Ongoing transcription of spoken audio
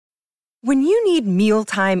When you need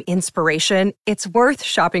mealtime inspiration, it's worth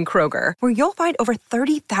shopping Kroger, where you'll find over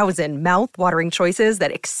 30,000 mouth-watering choices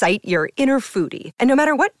that excite your inner foodie. And no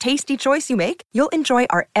matter what tasty choice you make, you'll enjoy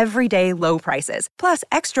our everyday low prices, plus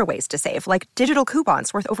extra ways to save, like digital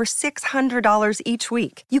coupons worth over $600 each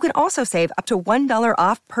week. You can also save up to $1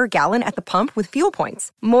 off per gallon at the pump with fuel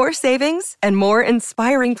points. More savings and more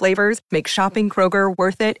inspiring flavors make shopping Kroger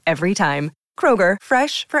worth it every time. Kroger,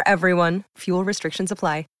 fresh for everyone. Fuel restrictions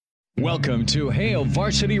apply. Welcome to Hail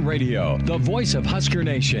Varsity Radio, the voice of Husker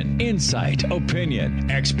Nation. Insight, opinion,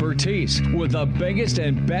 expertise, with the biggest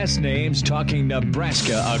and best names talking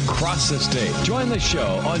Nebraska across the state. Join the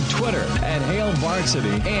show on Twitter at Hail Varsity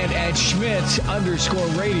and at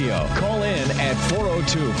Schmidt_radio. Call in at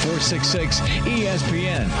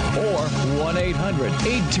 402-466-ESPN or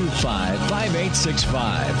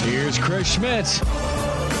 1-800-825-5865. Here's Chris Schmidt.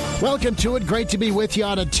 Welcome to it. Great to be with you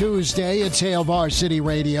on a Tuesday. It's Hail Varsity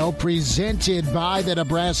Radio, presented by the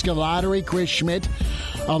Nebraska Lottery. Chris Schmidt,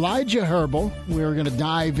 Elijah Herbal. We're going to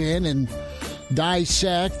dive in and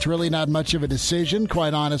dissect. Really not much of a decision,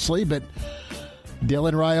 quite honestly, but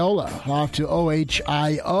Dylan Raiola off to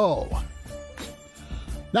OHIO.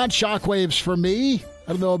 Not shockwaves for me.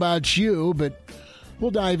 I don't know about you, but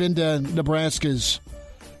we'll dive into Nebraska's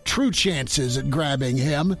true chances at grabbing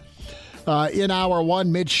him. In hour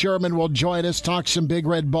one, Mitch Sherman will join us, talk some Big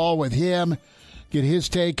Red Ball with him, get his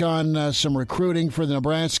take on some recruiting for the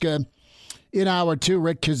Nebraska. In hour two,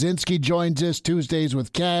 Rick Kaczynski joins us, Tuesdays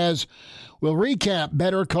with Kaz. We'll recap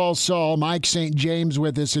Better Call Saul. Mike St. James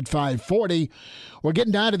with us at 5:40. We're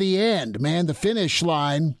getting down to the end, man, the finish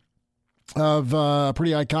line of a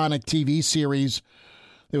pretty iconic TV series.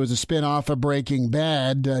 There was a spinoff of Breaking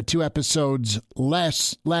Bad, 2 episodes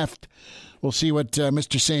left. We'll see what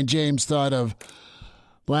Mr. St. James thought of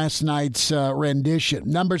last night's rendition.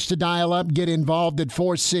 Numbers to dial up, get involved at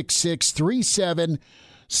 466-3776,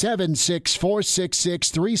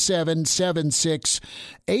 466-3776,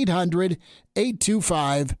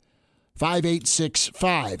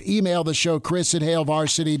 800-825-5865. Email the show, Chris at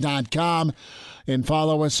HailVarsity.com, and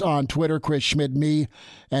follow us on Twitter, Chris Schmidt, me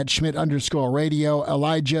at Schmidt_radio,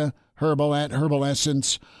 Elijah Herbal at Herbal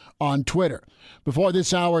Essence on Twitter. Before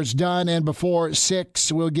this hour's done and before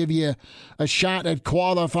 6, we'll give you a shot at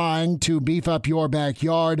qualifying to beef up your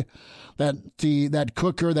backyard. That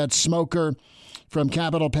cooker, that smoker from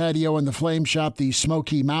Capitol Patio and the Flame Shop, the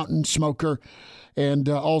Smoky Mountain Smoker, and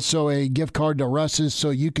also a gift card to Russ's so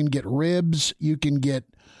you can get ribs, you can get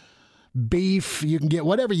beef, you can get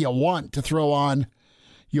whatever you want to throw on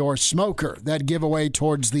your smoker. That giveaway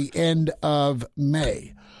towards the end of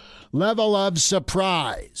May. Level of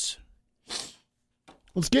surprise.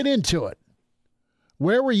 Let's get into it.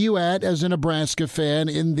 Where were you at as a Nebraska fan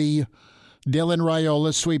in the Dylan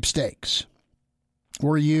Raiola sweepstakes?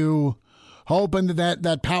 Were you hoping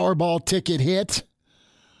that Powerball ticket hit?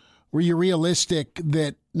 Were you realistic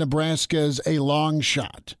that Nebraska's a long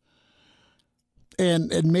shot?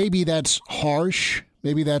 And maybe that's harsh.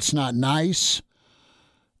 Maybe that's not nice.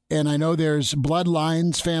 And I know there's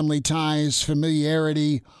bloodlines, family ties,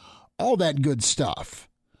 familiarity, all that good stuff.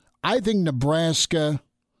 I think Nebraska,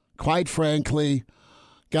 quite frankly,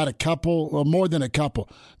 got a couple, or more than a couple.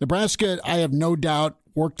 Nebraska, I have no doubt,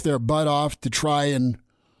 worked their butt off to try and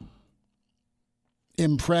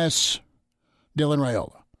impress Dylan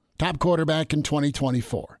Raiola, top quarterback in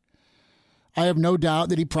 2024. I have no doubt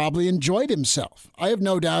that he probably enjoyed himself. I have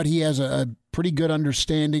no doubt he has a pretty good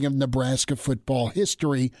understanding of Nebraska football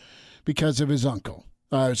history because of his uncle.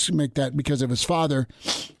 Because of his father.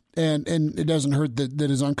 And it doesn't hurt that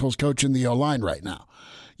his uncle's coaching the O-line right now.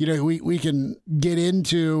 You know, we can get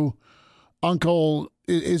into uncle,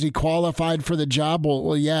 is he qualified for the job?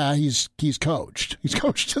 Well, yeah, he's coached. He's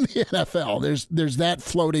coached in the NFL. There's that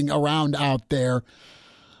floating around out there.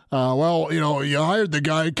 Well, you know, you hired the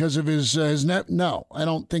guy because of his net. No, I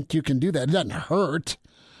don't think you can do that. It doesn't hurt.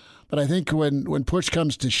 But I think when push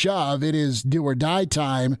comes to shove, it is do or die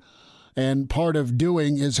time. And part of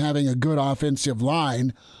doing is having a good offensive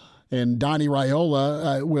line. And Donnie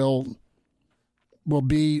Raiola will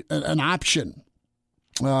be an option.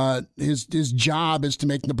 His job is to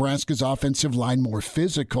make Nebraska's offensive line more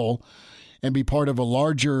physical and be part of a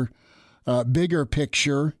larger, bigger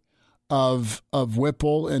picture of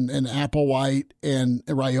Whipple and Applewhite and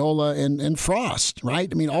Raiola and Frost, right?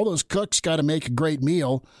 I mean, all those cooks got to make a great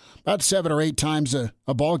meal about 7 or 8 times a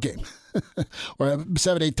ball game, or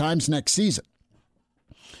 7, 8 times next season.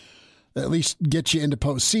 At least get you into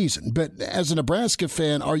postseason. But as a Nebraska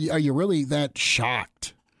fan, are you really that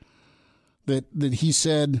shocked that he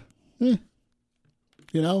said, I'm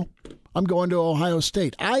going to Ohio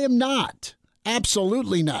State? I am not.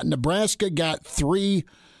 Absolutely not. Nebraska got 3,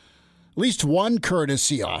 at least 1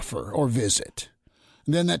 courtesy offer or visit.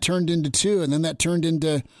 And then that turned into 2, and then that turned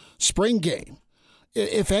into spring game.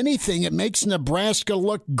 If anything, it makes Nebraska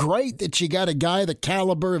look great that you got a guy the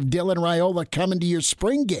caliber of Dylan Raiola coming to your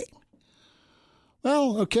spring game.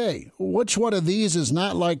 Well, okay, which one of these is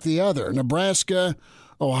not like the other? Nebraska,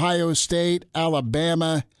 Ohio State,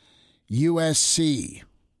 Alabama, USC.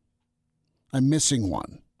 I'm missing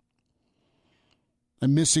one.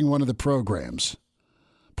 I'm missing one of the programs.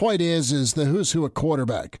 Point is the who's who at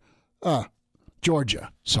quarterback.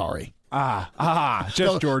 Georgia, sorry.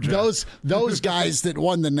 Georgia. Those guys that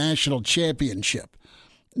won the national championship.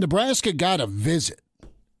 Nebraska got a visit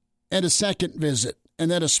and a second visit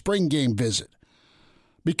and then a spring game visit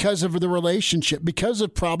because of the relationship, because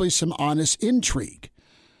of probably some honest intrigue.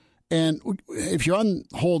 And if you're on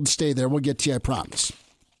hold, stay there. We'll get to you, I promise.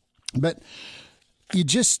 But you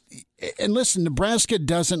just, and listen, Nebraska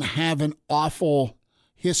doesn't have an awful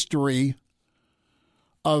history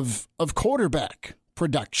of quarterback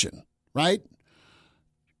production, right?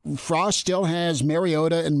 Frost still has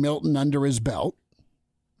Mariota and Milton under his belt.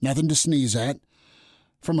 Nothing to sneeze at.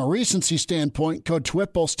 From a recency standpoint, Coach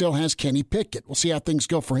Whipple still has Kenny Pickett. We'll see how things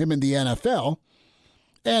go for him in the NFL.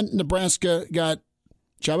 And Nebraska got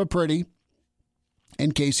Chubba Purdy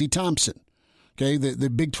and Casey Thompson, okay, the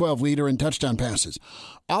Big 12 leader in touchdown passes.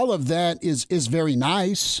 All of that is very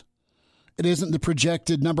nice. It isn't the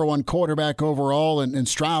projected number 1 quarterback overall in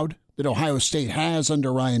Stroud that Ohio State has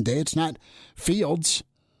under Ryan Day. It's not Fields.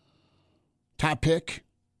 Top pick,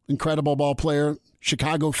 incredible ball player.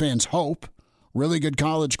 Chicago fans hope. Really good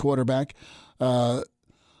college quarterback. God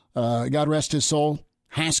rest his soul.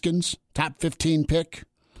 Haskins, top 15 pick.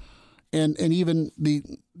 And even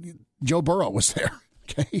Joe Burrow was there.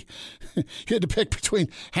 Okay, you had to pick between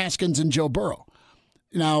Haskins and Joe Burrow.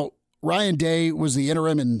 Now, Ryan Day was the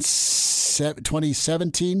interim in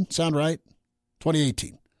 2017. Sound right?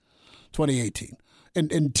 2018.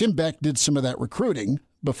 And Tim Beck did some of that recruiting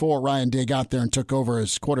before Ryan Day got there and took over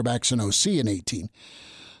as quarterbacks in OC in 18.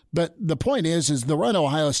 But the point is the run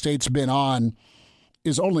Ohio State's been on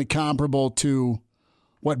is only comparable to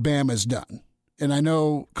what Bama's done. And I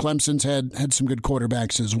know Clemson's had some good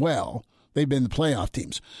quarterbacks as well. They've been the playoff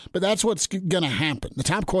teams. But that's what's going to happen. The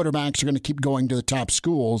top quarterbacks are going to keep going to the top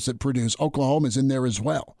schools that produce. Oklahoma's in there as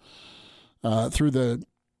well through the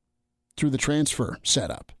transfer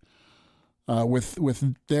setup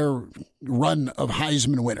with their run of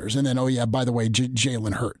Heisman winners. And then, by the way,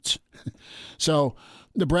 Jalen Hurts. So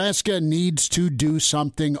Nebraska needs to do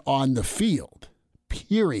something on the field,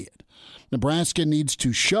 period. Nebraska needs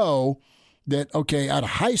to show that, okay, out of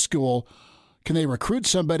high school, can they recruit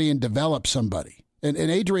somebody and develop somebody? And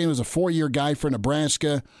Adrian was a 4-year guy for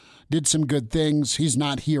Nebraska, did some good things. He's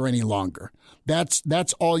not here any longer.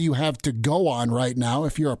 That's all you have to go on right now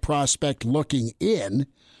if you're a prospect looking in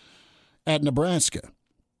at Nebraska.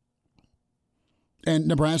 And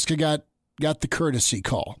Nebraska got the courtesy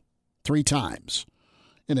call 3 times.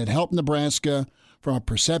 And it helped Nebraska from a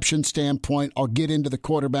perception standpoint. I'll get into the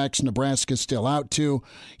quarterbacks Nebraska's still out to.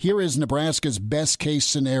 Here is Nebraska's best case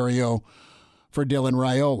scenario for Dylan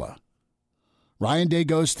Raiola. Ryan Day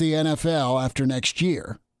goes to the NFL after next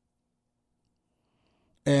year.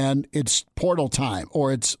 And it's portal time,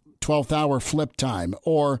 or it's 12th hour flip time,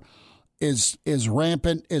 or is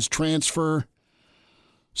rampant as transfer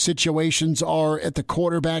situations are at the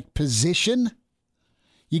quarterback position.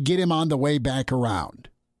 You get him on the way back around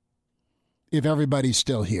if everybody's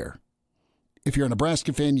still here. If you're a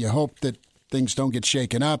Nebraska fan, you hope that things don't get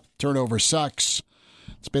shaken up. Turnover sucks.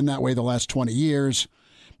 It's been that way the last 20 years.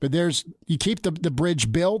 But you keep the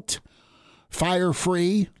bridge built,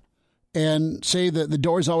 fire-free, and say that the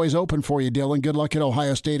door's always open for you, Dylan. Good luck at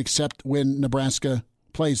Ohio State, except when Nebraska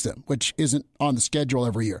plays them, which isn't on the schedule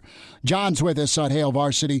every year. John's with us on Hail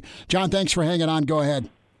Varsity. John, thanks for hanging on. Go ahead.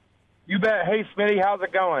 You bet. Hey, Smitty, how's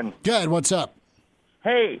it going? Good. What's up?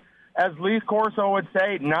 Hey, as Lee Corso would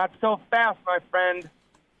say, not so fast, my friend,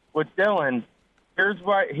 with Dylan. Here's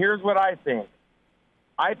what I think.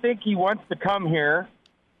 I think he wants to come here,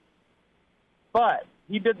 but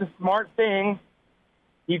he did the smart thing.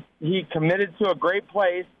 He committed to a great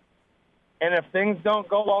place, and if things don't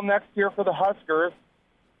go well next year for the Huskers,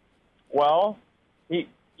 well,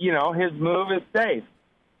 his move is safe.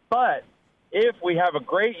 But if we have a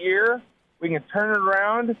great year, we can turn it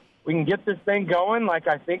around, we can get this thing going like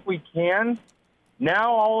I think we can.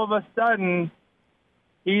 Now all of a sudden,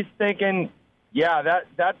 he's thinking, yeah,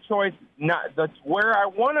 that choice, that's where I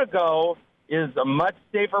want to go is a much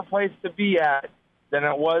safer place to be at than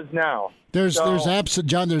it was now. There's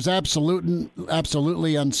absolutely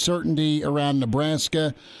uncertainty around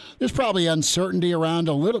Nebraska. There's probably uncertainty around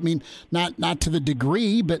a little. I mean, not to the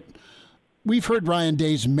degree, but we've heard Ryan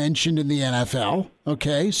Day's mentioned in the NFL.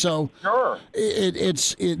 Okay, so sure,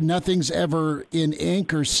 it's nothing's ever in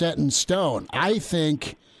ink or set in stone. I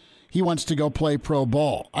think he wants to go play pro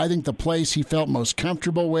ball. I think the place he felt most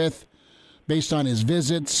comfortable with, based on his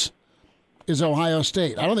visits, is Ohio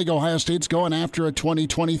State. I don't think Ohio State's going after a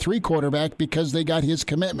 2023 quarterback because they got his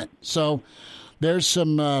commitment. So there's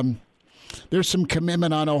some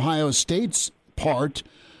commitment on Ohio State's part,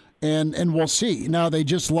 and we'll see. Now, they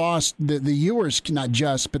just lost the Ewers,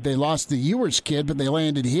 but they lost the Ewers kid, but they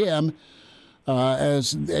landed him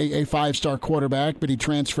as a five-star quarterback, but he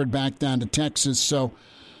transferred back down to Texas. So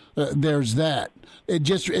there's that.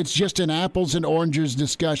 It's just an apples and oranges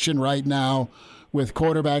discussion right now with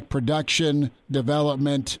quarterback production,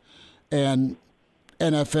 development, and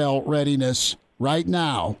NFL readiness. Right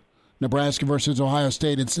now, Nebraska versus Ohio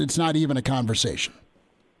State, it's not even a conversation.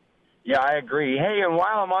 Yeah, I agree. Hey, and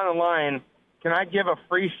while I'm on the line, can I give a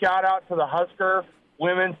free shout-out to the Husker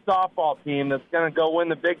women's softball team that's going to go win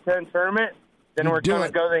the Big Ten tournament? Then we're going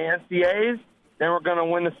to go to the NCAAs. Then we're going to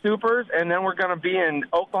win the Supers, and then we're going to be in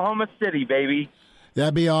Oklahoma City, baby.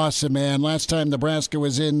 That'd be awesome, man. Last time Nebraska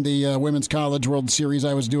was in the Women's College World Series,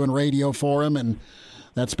 I was doing radio for them, and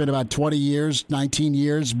that's been about 20 years, 19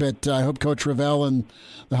 years. But I hope Coach Revelle and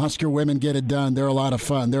the Husker women get it done. They're a lot of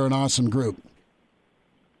fun. They're an awesome group.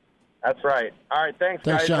 That's right. All right, thanks,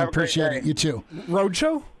 guys. Thanks, John. Appreciate it. You too.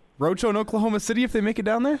 Roadshow in Oklahoma City if they make it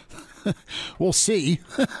down there? We'll see.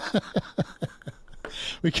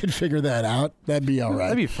 We can figure that out. That'd be all right.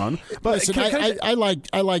 That'd be fun. But listen, I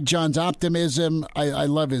like John's optimism. I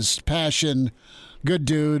love his passion. Good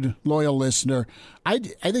dude, loyal listener. I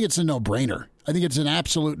think it's a no-brainer. I think it's an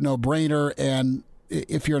absolute no-brainer. And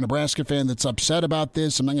if you're a Nebraska fan that's upset about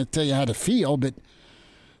this, I'm not going to tell you how to feel, but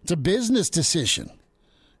it's a business decision.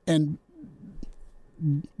 And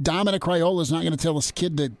Dominic Crayola is not going to tell his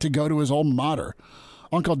kid to go to his alma mater.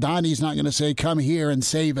 Uncle Donnie's not going to say, come here and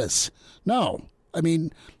save us. No. I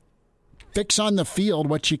mean, fix on the field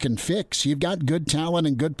what you can fix. You've got good talent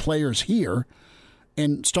and good players here,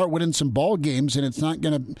 and start winning some ball games, and it's not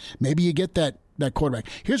going to – maybe you get that quarterback.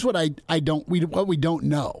 Here's what what we don't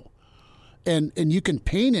know, and you can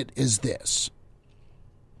paint it as this.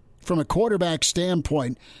 From a quarterback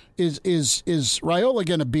standpoint, is Raiola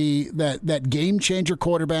going to be that game-changer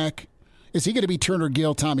quarterback? Is he going to be Turner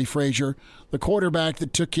Gill, Tommy Frazier, the quarterback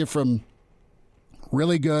that took you from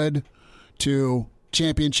really good – to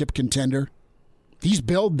championship contender? He's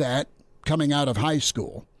billed that coming out of high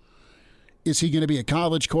school. Is he going to be a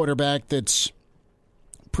college quarterback that's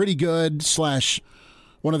pretty good /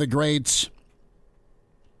 one of the greats?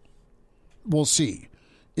 We'll see.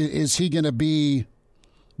 Is he going to be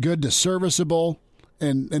good to serviceable?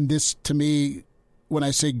 And this, to me, when I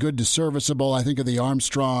say good to serviceable, I think of the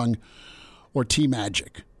Armstrong or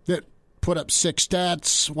T-Magic that put up 6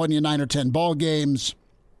 stats, won you 9 or 10 ball games,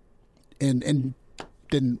 and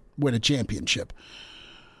didn't win a championship.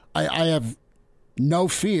 I have no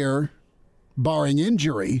fear, barring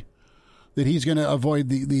injury, that he's going to avoid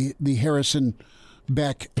the Harrison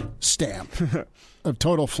Beck stamp of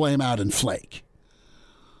total flame out and flake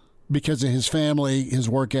because of his family, his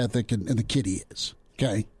work ethic, and the kid he is.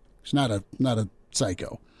 Okay? He's not a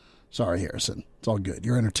psycho. Sorry, Harrison. It's all good.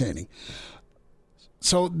 You're entertaining.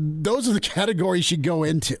 So those are the categories you go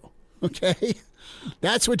into. Okay?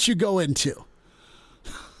 That's what you go into.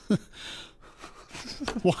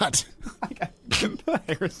 What?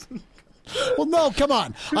 Well, no, come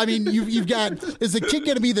on. I mean, you've got, is the kid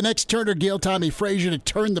going to be the next Turner Gill, Tommy Frazier to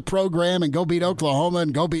turn the program and go beat Oklahoma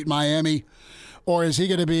and go beat Miami? Or is he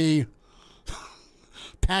going to be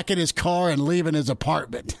packing his car and leaving his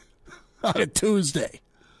apartment on a Tuesday?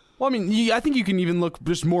 Well, I mean, I think you can even look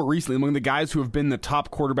just more recently among the guys who have been the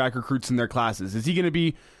top quarterback recruits in their classes. Is he going to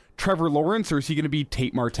be Trevor Lawrence, or is he going to be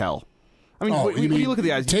Tate Martell? I mean, when you look at the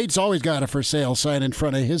guys, Tate's always got a for sale sign in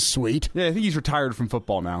front of his suite. Yeah, I think he's retired from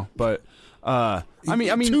football now. But I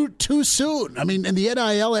mean, too soon. I mean, in the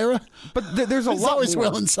NIL era. But there's a lot. He's always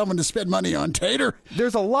willing someone to spend money on Tater.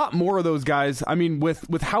 There's a lot more of those guys. I mean,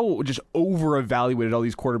 with how just over-evaluated all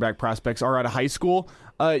these quarterback prospects are out of high school.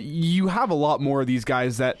 You have a lot more of these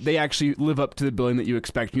guys that they actually live up to the billing that you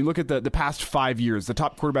expect. When you look at the past 5 years, the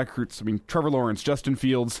top quarterback recruits, I mean, Trevor Lawrence, Justin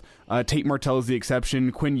Fields, Tate Martell is the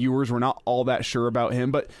exception. Quinn Ewers, we're not all that sure about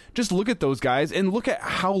him. But just look at those guys and look at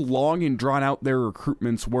how long and drawn out their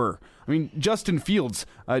recruitments were. I I mean, Justin Fields,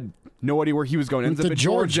 no idea where he was going. Ends up at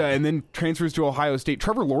Georgia and then transfers to Ohio State.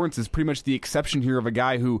 Trevor Lawrence is pretty much the exception here of a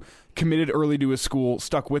guy who committed early to his school,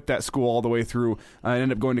 stuck with that school all the way through, and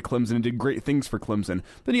ended up going to Clemson and did great things for Clemson.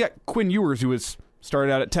 Then you got Quinn Ewers, who was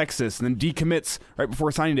started out at Texas and then decommits right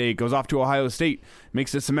before signing day, goes off to Ohio State,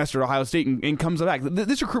 makes a semester at Ohio State, and comes back.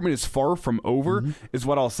 This recruitment is far from over, is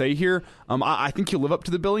what I'll say here. I think he'll live up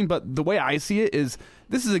to the billing, but the way I see it is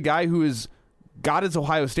this is a guy who is got his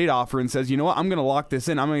Ohio State offer and says, you know what, I'm going to lock this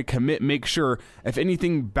in. I'm going to commit, make sure if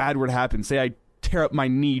anything bad were to happen, say I tear up my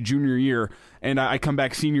knee junior year and I come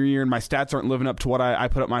back senior year and my stats aren't living up to what I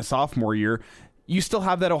put up my sophomore year, you still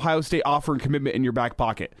have that Ohio State offer and commitment in your back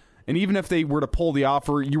pocket. And even if they were to pull the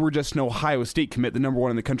offer, you were just an Ohio State commit, the number one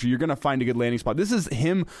in the country, you're going to find a good landing spot. This is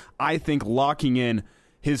him, I think, locking in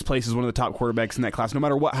his place as one of the top quarterbacks in that class. No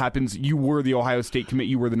matter what happens, you were the Ohio State commit.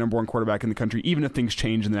 You were the number one quarterback in the country, even if things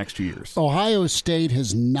change in the next 2 years. Ohio State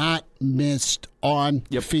has not missed on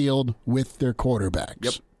the field with their quarterbacks.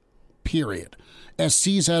 Yep. Period.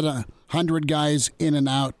 SC's had 100 guys in and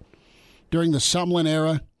out. During the Sumlin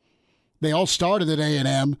era, they all started at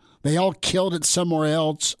A&M. They all killed it somewhere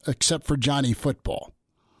else except for Johnny Football.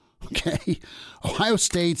 Okay? Ohio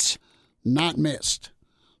State's not missed.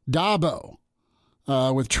 Dabo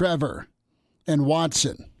with Trevor and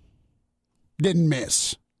Watson didn't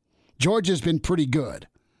miss. Georgia's been pretty good.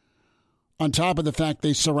 On top of the fact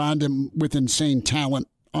they surround him with insane talent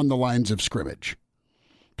on the lines of scrimmage.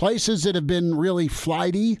 Places that have been really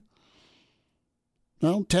flighty,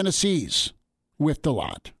 well, Tennessee's whiffed a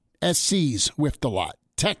lot. SC's whiffed a lot.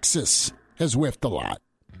 Texas has whiffed a lot.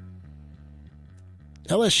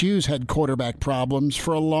 LSU's had quarterback problems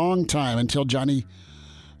for a long time until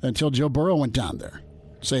Joe Burrow went down there.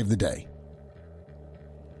 Saved the day.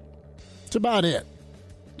 That's about it.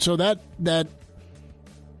 So that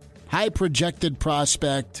high projected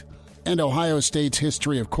prospect and Ohio State's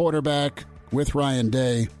history of quarterback with Ryan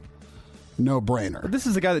Day, no-brainer. This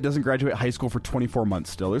is a guy that doesn't graduate high school for 24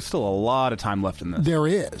 months still. There's still a lot of time left in this. There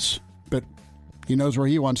is, but he knows where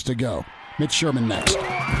he wants to go. Mitch Sherman next.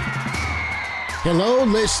 Hello,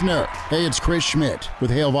 listener. Hey, it's Chris Schmidt with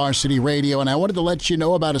Hail Varsity Radio, and I wanted to let you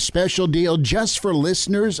know about a special deal just for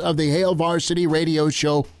listeners of the Hail Varsity Radio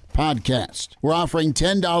Show podcast. We're offering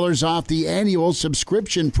 $10 off the annual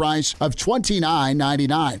subscription price of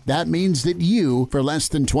 $29.99. That means that you, for less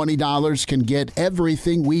than $20, can get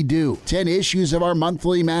everything we do. 10 issues of our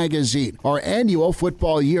monthly magazine, our annual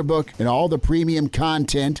football yearbook, and all the premium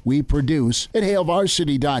content we produce at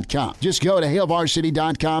HailVarsity.com. Just go to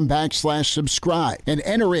HailVarsity.com/subscribe and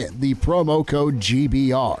enter in the promo code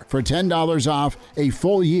GBR for $10 off a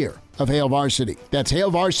full year of Hail Varsity. That's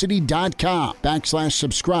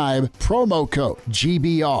HailVarsity.com/subscribe, promo code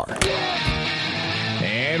GBR.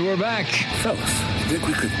 And we're back Fellas, think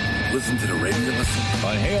we could listen to the radio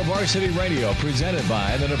on Hail Varsity Radio, presented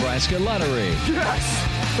by the Nebraska Lottery. Yes!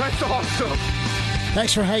 That's awesome!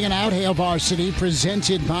 Thanks for hanging out. Hail Varsity,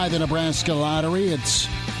 presented by the Nebraska Lottery. It's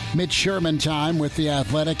Mitch Sherman time with The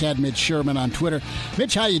Athletic, at Mitch Sherman on Twitter.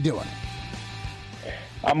 Mitch, how you doing?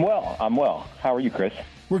 I'm well. How are you, Chris?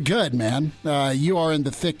 We're good, man. You are in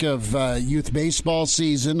the thick of youth baseball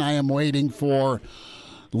season. I am waiting for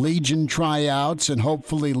Legion tryouts and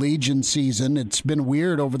hopefully Legion season. It's been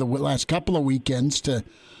weird over the last couple of weekends to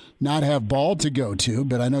not have ball to go to,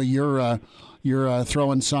 but I know you're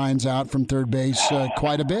throwing signs out from third base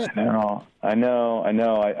quite a bit. I know.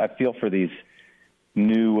 I feel for these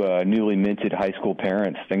newly minted high school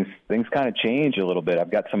parents. Things kind of change a little bit. I've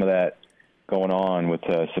got some of that going on with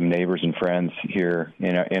some neighbors and friends here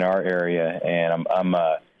in our area, and I'm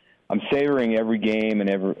savoring every game and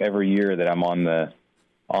every year that I'm on the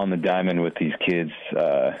diamond with these kids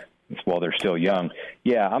while they're still young.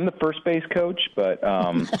 Yeah, I'm the first base coach, but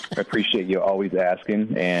I appreciate you always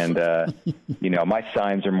asking. And my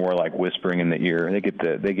signs are more like whispering in the ear. They get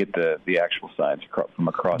the actual signs from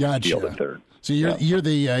across the field at third. So you're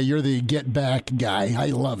the get back guy.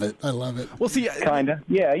 I love it. Well, see, kinda.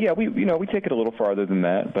 Yeah. We take it a little farther than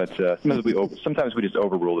that, but sometimes we just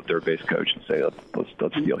overrule the third base coach and say let's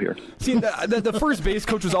steal here. See, the first base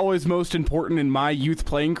coach was always most important in my youth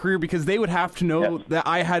playing career because they would have to know that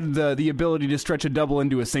I had the ability to stretch a double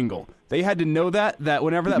into a single. They had to know that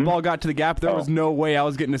whenever that ball got to the gap, there was no way I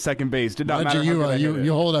was getting to second base. Did not matter.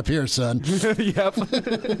 You hold up here, son.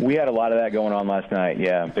 Yep. We had a lot of that going on last night.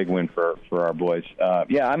 Yeah, big win for our boys.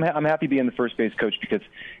 I'm happy being the first base coach because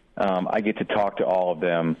I get to talk to all of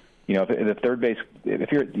them. The third base,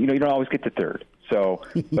 if you're, you don't always get to third. So,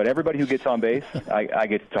 but everybody who gets on base, I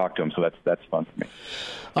get to talk to them. So that's fun for me.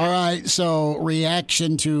 All right, so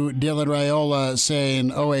reaction to Dylan Raiola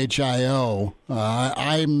saying OHIO.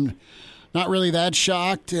 not really that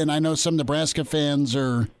shocked. And I know some Nebraska fans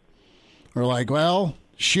are like, well,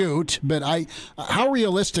 shoot. But how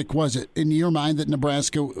realistic was it in your mind that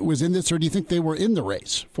Nebraska was in this, or do you think they were in the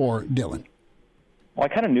race for Dillon? Well,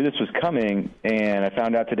 I kind of knew this was coming, and I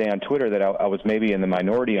found out today on Twitter that I was maybe in the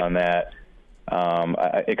minority on that.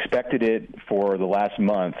 I expected it for the last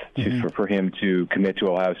month for him to commit to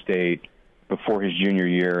Ohio State before his junior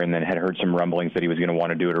year, and then had heard some rumblings that he was going to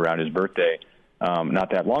want to do it around his birthday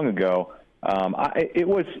not that long ago.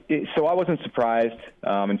 So I wasn't surprised.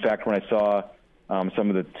 In fact, when I saw some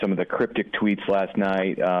of the cryptic tweets last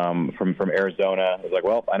night from Arizona, I was like,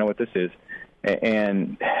 well, I know what this is.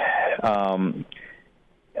 And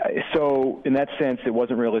so in that sense, it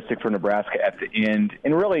wasn't realistic for Nebraska at the end.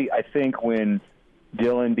 And really, I think when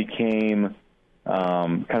Dillon became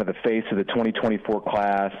kind of the face of the 2024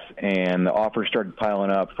 class and the offers started piling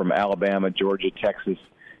up from Alabama, Georgia, Texas,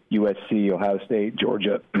 USC, Ohio State,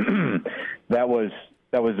 Georgia, that was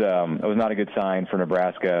not a good sign for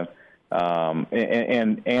Nebraska. And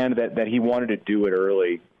that he wanted to do it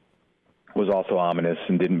early was also ominous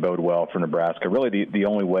and didn't bode well for Nebraska. Really, the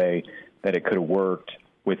only way that it could have worked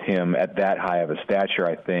with him at that high of a stature,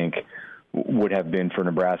 I think, would have been for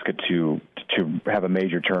Nebraska to have a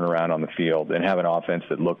major turnaround on the field and have an offense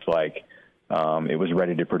that looked like it was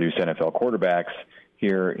ready to produce NFL quarterbacks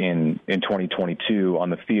here in 2022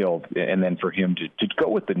 on the field, and then for him to go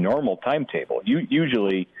with the normal timetable.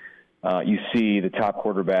 Usually you see the top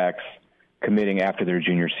quarterbacks committing after their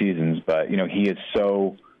junior seasons, but he is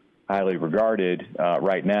so highly regarded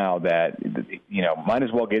right now that might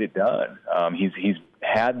as well get it done. He's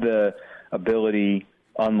had the ability,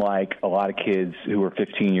 unlike a lot of kids who are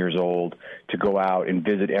 15 years old, to go out and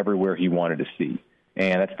visit everywhere he wanted to see.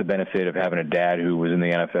 And that's the benefit of having a dad who was in the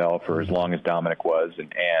NFL for as long as Dominic was,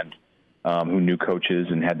 and who knew coaches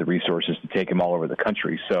and had the resources to take him all over the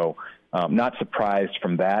country. So not surprised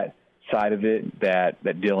from that side of it that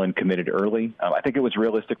Dillon committed early. I think it was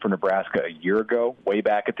realistic for Nebraska a year ago, way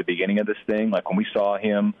back at the beginning of this thing. Like when we saw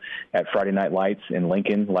him at Friday Night Lights in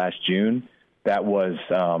Lincoln last June, that was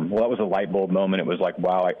a light bulb moment. It was like,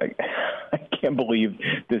 wow, I can't believe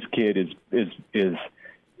this kid is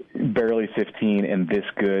barely 15 and this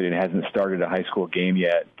good and hasn't started a high school game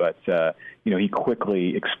yet. But he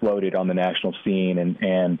quickly exploded on the national scene,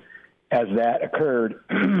 and as that occurred,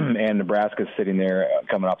 and Nebraska's sitting there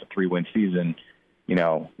coming off a 3-win season,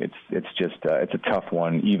 it's a tough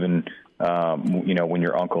one. Even when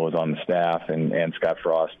your uncle is on the staff, and Scott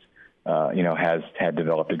Frost, has had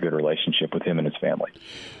developed a good relationship with him and his family.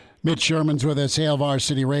 Mitch Sherman's with us, Hail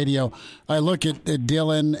Varsity Radio. I look at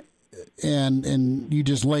Dillon, and you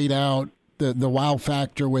just laid out the wow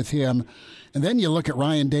factor with him. And then you look at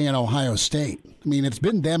Ryan Day and Ohio State. I mean, it's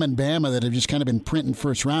been them and Bama that have just kind of been printing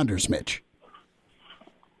first-rounders, Mitch.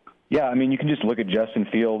 Yeah, I mean, you can just look at Justin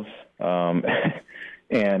Fields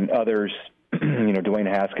and others, Dwayne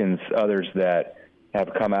Haskins, others that have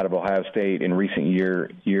come out of Ohio State in recent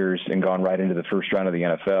years and gone right into the first round of the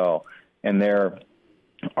NFL. And there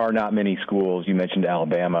are not many schools, you mentioned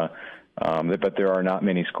Alabama, but there are not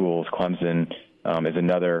many schools, Clemson is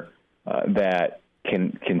another, that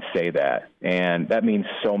can say that. And that means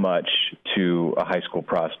so much to a high school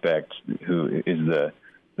prospect who is the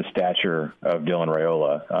stature of Dylan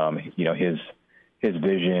Raiola. His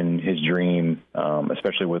vision, his dream,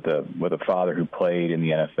 especially with a father who played in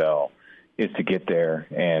the NFL, is to get there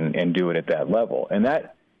and do it at that level. And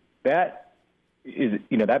that is,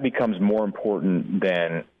 that becomes more important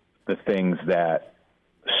than the things that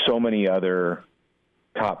so many other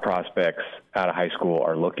top prospects out of high school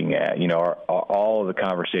are looking at. All of the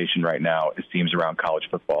conversation right now, it seems, around college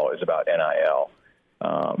football is about NIL.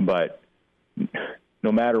 But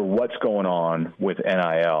no matter what's going on with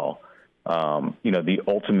NIL, the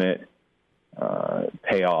ultimate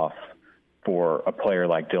payoff for a player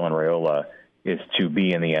like Dylan Raiola is to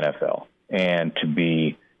be in the NFL and to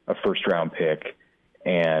be a first-round pick.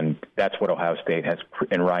 And that's what Ohio State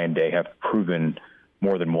and Ryan Day have proven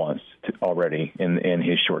more than once already in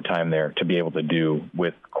his short time there to be able to do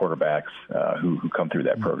with quarterbacks who come through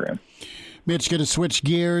that program. Mitch, going to switch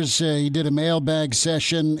gears. You did a mailbag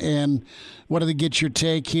session, and wanted to get your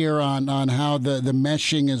take here on how the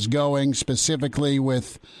meshing is going, specifically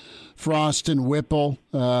with Frost and Whipple,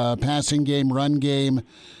 passing game, run game,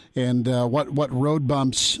 and what road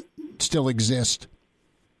bumps still exist.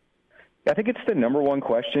 I think it's the number one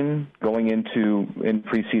question going in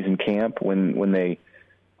preseason camp when they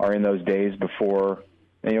are in those days before,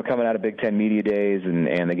 coming out of Big Ten Media Days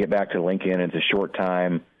and they get back to Lincoln. It's a short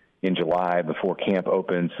time in July before camp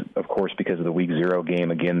opens, of course, because of the Week 0 game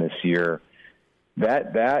again this year.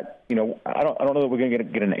 that I don't know that we're going to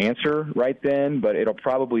get an answer right then, but it'll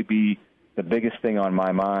probably be the biggest thing on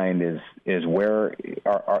my mind is where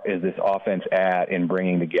is this offense at in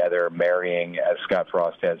bringing together, marrying, as Scott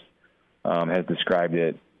Frost has described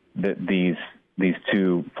it, these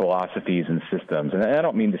two philosophies and systems. And I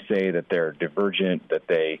don't mean to say that they're divergent, that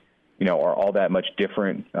they are all that much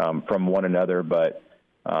different from one another, but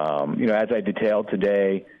as I detailed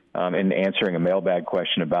today in answering a mailbag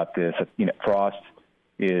question about this, Frost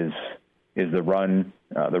is the run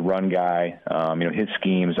guy. His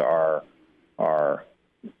schemes are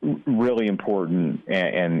really important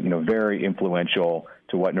and very influential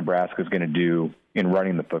to what Nebraska is going to do in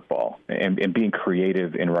running the football and being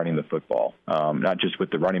creative in running the football, not just with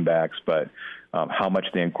the running backs, but how much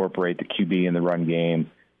they incorporate the QB in the run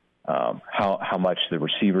game, how much the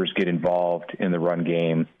receivers get involved in the run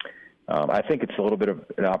game. I think it's a little bit of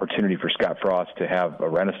an opportunity for Scott Frost to have a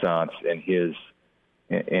renaissance in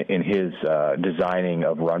his designing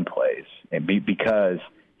of run plays, and because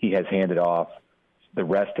he has handed off the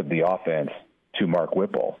rest of the offense to Mark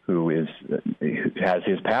Whipple, who has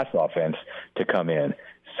his pass offense to come in.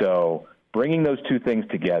 So bringing those two things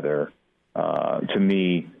together, to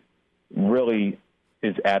me, really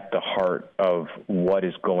is at the heart of what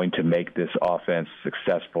is going to make this offense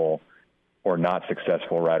successful or not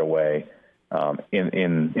successful right away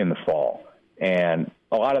in the fall. And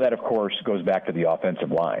a lot of that, of course, goes back to the offensive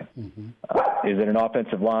line. Mm-hmm. Is it an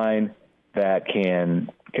offensive line that can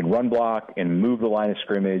run block and move the line of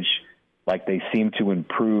scrimmage like they seem to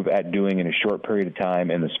improve at doing in a short period of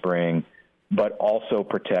time in the spring, but also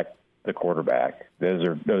protect the quarterback? Those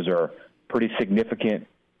are pretty significant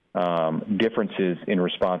differences in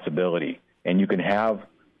responsibility. And you can have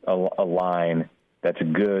a line that's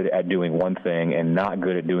good at doing one thing and not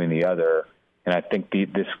good at doing the other. And I think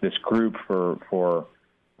this group for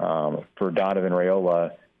Donovan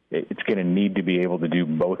Raiola, it's going to need to be able to do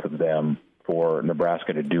both of them for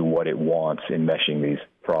Nebraska to do what it wants in meshing these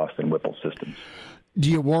Frost and Whipple systems. Do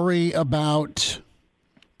you worry about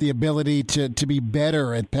the ability to be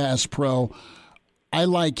better at pass pro? I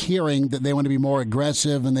like hearing that they want to be more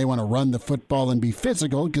aggressive and they want to run the football and be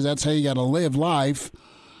physical, because that's how you got to live life,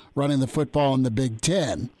 running the football in the Big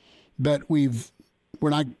Ten. But we're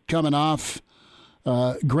not coming off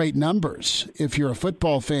great numbers if you're a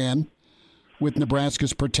football fan with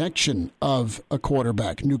Nebraska's protection of a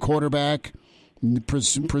quarterback. New quarterback,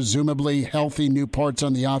 presumably healthy new parts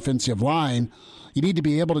on the offensive line. You need to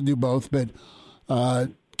be able to do both, but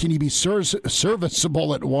can you be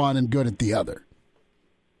serviceable at one and good at the other?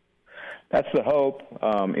 That's the hope.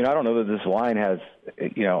 I don't know that this line has, I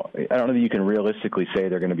don't know that you can realistically say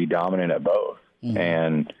they're going to be dominant at both. Mm-hmm.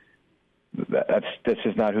 And that's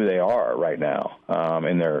just not who they are right now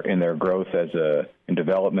in their growth in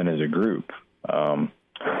development as a group.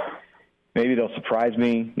 Maybe they'll surprise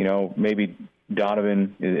me. Maybe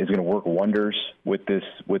Donovan is going to work wonders with this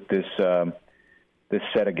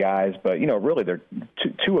set of guys. But really, they're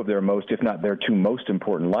two of their most, if not their two most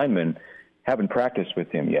important linemen, haven't practiced with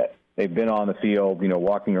him yet. They've been on the field,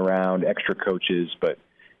 walking around, extra coaches. But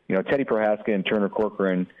Teddy Prohaska and Turner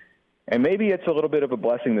Corcoran. And maybe it's a little bit of a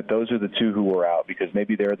blessing that those are the two who were out, because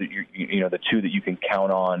maybe they're the two that you can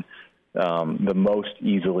count on the most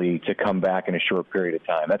easily to come back in a short period of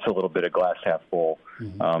time. That's a little bit of glass half full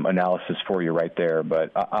analysis for you right there.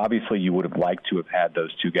 But obviously you would have liked to have had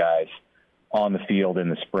those two guys on the field in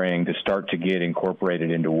the spring to start to get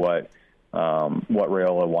incorporated into what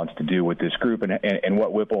Raiola wants to do with this group and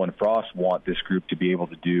what Whipple and Frost want this group to be able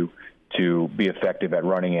to do to be effective at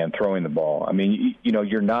running and throwing the ball. I mean,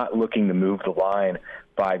 you're not looking to move the line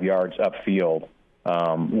 5 yards upfield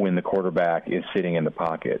when the quarterback is sitting in the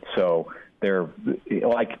pocket. So they're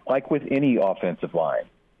like with any offensive line,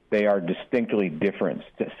 they are distinctly different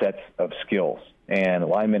sets of skills, and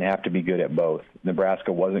linemen have to be good at both.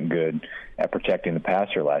 Nebraska wasn't good at protecting the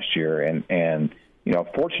passer last year, and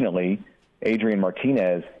fortunately, Adrian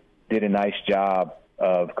Martinez did a nice job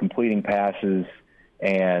of completing passes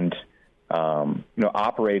and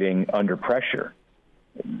operating under pressure.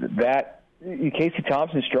 That Casey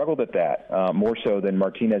Thompson struggled at that more so than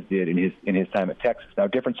Martinez did in his time at Texas. Now,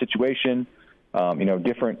 different situation,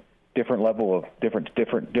 different level of different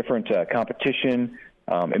competition.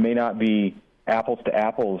 It may not be apples to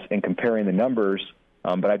apples in comparing the numbers,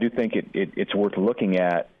 but I do think it's worth looking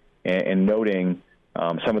at and noting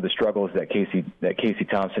some of the struggles that Casey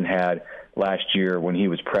Thompson had last year when he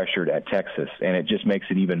was pressured at Texas, and it just makes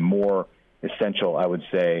it even more essential, I would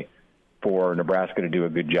say, for Nebraska to do a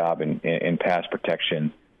good job in pass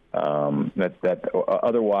protection. That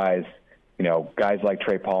otherwise, guys like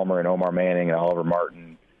Trey Palmer and Omar Manning and Oliver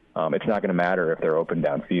Martin it's not going to matter if they're open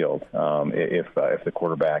downfield if the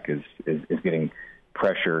quarterback is getting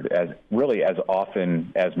pressured as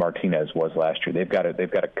often as Martinez was last year. They've got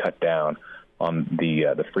to cut down on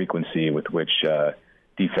the frequency with which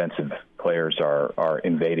defensive players are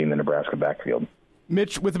invading the Nebraska backfield.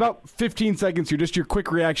 Mitch, with about 15 seconds here, just your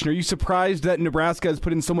quick reaction. Are you surprised that Nebraska has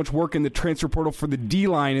put in so much work in the transfer portal for the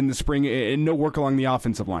D-line in the spring and no work along the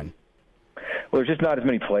offensive line? Well, there's just not as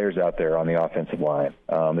many players out there on the offensive line.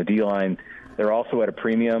 The D-line, they're also at a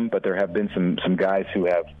premium, but there have been some guys who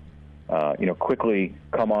have quickly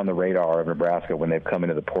come on the radar of Nebraska when they've come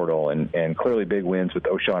into the portal, and clearly big wins with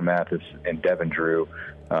O'Shawn Mathis and Devin Drew.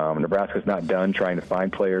 Nebraska's not done trying to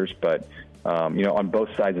find players, but on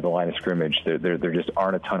both sides of the line of scrimmage, there just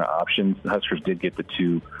aren't a ton of options. The Huskers did get the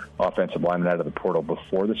 2 offensive linemen out of the portal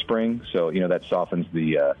before the spring, so that softens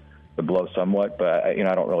the blow somewhat. But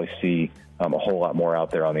I don't really see a whole lot more out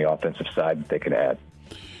there on the offensive side that they can add.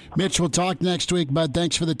 Mitch, we'll talk next week, bud.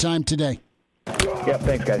 Thanks for the time today. Yeah,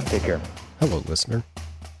 thanks, guys. Take care. Hello, listener.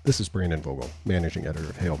 This is Brandon Vogel, managing editor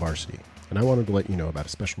of Hail Varsity, and I wanted to let you know about a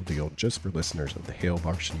special deal just for listeners of the Hail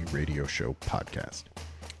Varsity Radio Show podcast.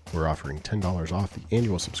 We're offering $10 off the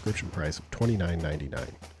annual subscription price of $29.99.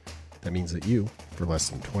 That means that you, for less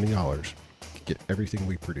than $20, can get everything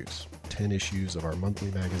we produce: 10 issues of our monthly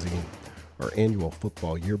magazine, our annual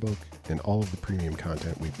football yearbook, and all of the premium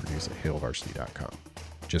content we produce at HailVarsity.com.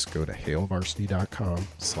 Just go to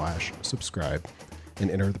HailVarsity.com/subscribe and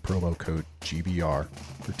enter the promo code GBR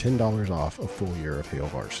for $10 off a full year of Hail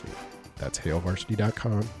Varsity. That's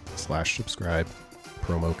HailVarsity.com/subscribe,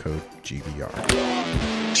 promo code GBR.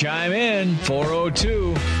 Chime in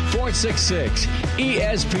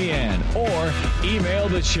 402-466-ESPN or email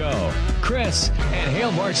the show,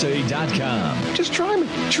 Chris@HailVarsity.com. Just try me.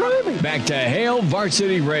 Back to Hail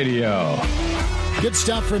Varsity Radio. Good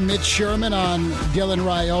stuff from Mitch Sherman on Dylan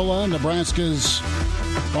Raiola, Nebraska's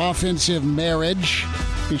offensive marriage.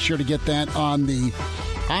 Be sure to get that on the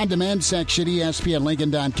on-demand section,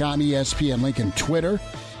 ESPNLincoln.com, ESPN Lincoln Twitter,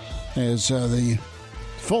 as the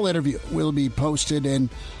full interview will be posted. And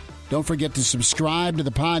don't forget to subscribe to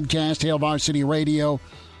the podcast, Hail Varsity Radio,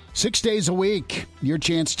 6 days a week. Your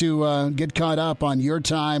chance to get caught up on your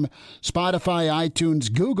time. Spotify,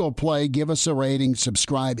 iTunes, Google Play. Give us a rating.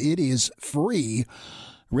 Subscribe. It is free.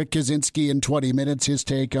 Rick Kaczynski in 20 minutes. His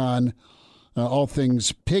take on all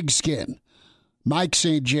things pigskin. Mike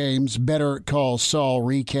St. James, Better Call Saul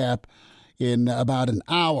recap in about an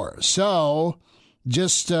hour. So,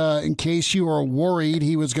 just in case you were worried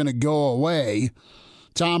he was going to go away,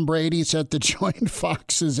 Tom Brady set to join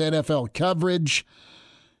Fox's NFL coverage.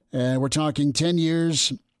 And we're talking 10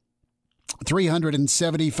 years,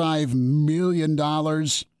 $375 million.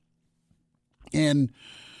 And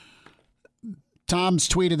Tom's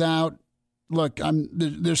tweeted out, look,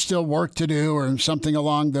 there's still work to do, or something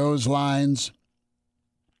along those lines.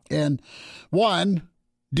 And one,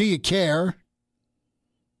 do you care?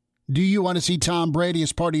 Do you want to see Tom Brady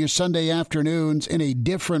as part of your Sunday afternoons in a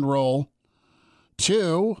different role?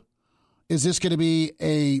 Two, is this going to be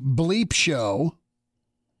a bleep show?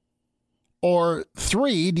 Or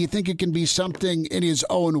three, do you think it can be something in his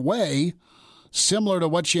own way, similar to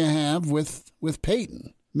what you have with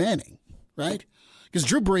Peyton Manning, right? Because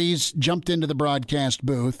Drew Brees jumped into the broadcast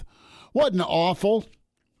booth. Wasn't awful.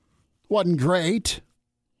 Wasn't great.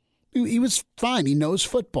 He was fine. He knows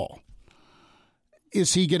football.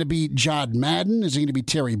 Is he going to be John Madden? Is he going to be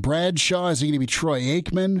Terry Bradshaw? Is he going to be Troy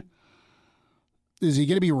Aikman? Is he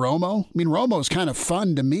going to be Romo? I mean, Romo's kind of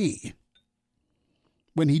fun to me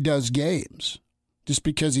when he does games, just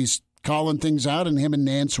because he's calling things out and him and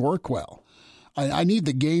Nance work well. I need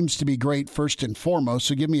the games to be great first and foremost,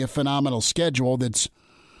 so give me a phenomenal schedule that's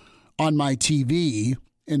on my TV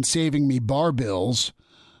and saving me bar bills,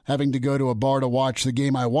 having to go to a bar to watch the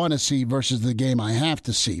game I want to see versus the game I have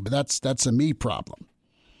to see. But that's a me problem.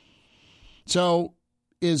 So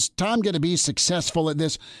is Tom going to be successful at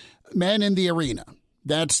this? Man in the Arena.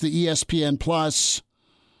 That's the ESPN Plus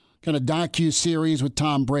kind of docu-series with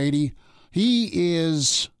Tom Brady. He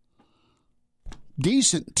is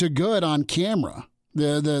decent to good on camera.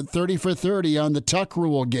 The 30 for 30 on the Tuck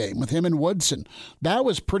Rule game with him and Woodson. That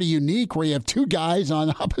was pretty unique, where you have two guys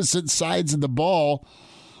on opposite sides of the ball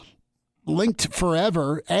linked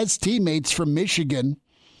forever as teammates from Michigan,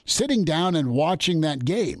 sitting down and watching that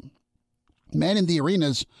game. Man in the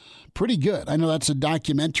Arena's pretty good. I know that's a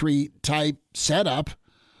documentary type setup.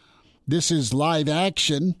 This is live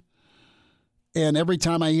action. And every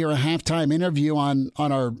time I hear a halftime interview on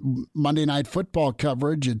our Monday Night Football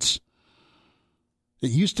coverage, it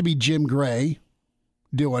used to be Jim Gray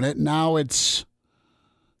doing it. Now it's,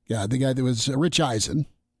 the guy that was Rich Eisen.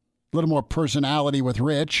 A little more personality with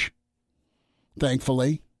Rich,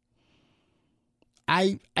 thankfully.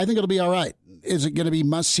 I think it'll be all right. Is it going to be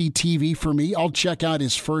must-see TV for me? I'll check out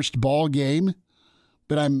his first ball game,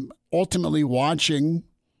 but I'm ultimately watching,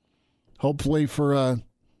 hopefully for a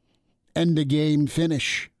end-of-game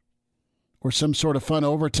finish or some sort of fun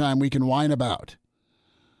overtime we can whine about.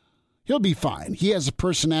 He'll be fine. He has a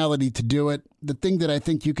personality to do it. The thing that I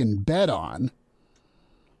think you can bet on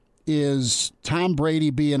is Tom Brady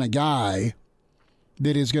being a guy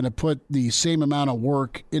that is going to put the same amount of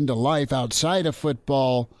work into life outside of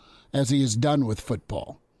football as he has done with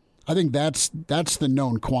football. I think that's the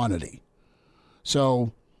known quantity.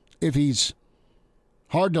 So if he's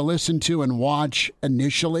hard to listen to and watch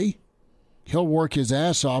initially, he'll work his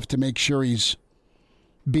ass off to make sure he's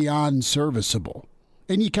beyond serviceable.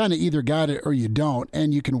 And you kind of either got it or you don't,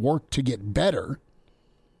 and you can work to get better.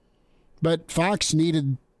 But Fox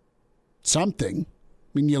needed something. I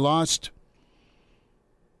mean, you lost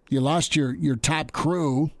your top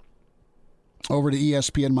crew over to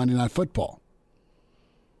ESPN Monday Night Football.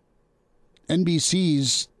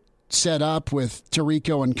 NBC's set up with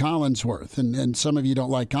Tirico and Collinsworth, and some of you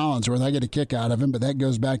don't like Collinsworth. I get a kick out of him, but that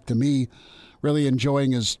goes back to me really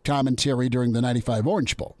enjoying his commentary during the 95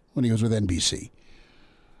 Orange Bowl when he was with NBC.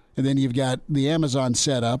 And then you've got the Amazon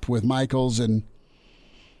setup with Michaels and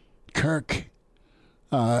Kirk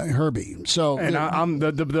Herbie. So, and I'm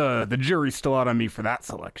the jury's still out on me for that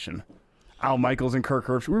selection. Al Michaels and Kirk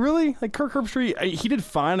Herbstreit. Really? Like Kirk Herbstreit, he did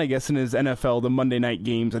fine, I guess, in his NFL, the Monday night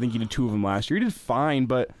games. I think he did 2 of them last year. He did fine,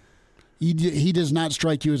 but he does not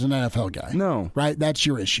strike you as an NFL guy. No. Right? That's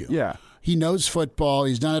your issue. Yeah. He knows football.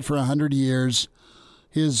 He's done it for 100 years.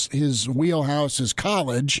 His wheelhouse is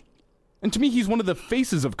college. And to me, he's one of the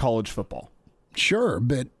faces of college football. Sure,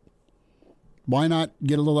 but why not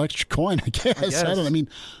get a little extra coin, I guess. I don't know. I mean,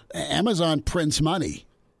 Amazon prints money,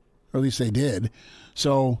 or at least they did.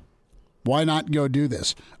 So why not go do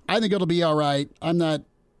this? I think it'll be all right. I'm not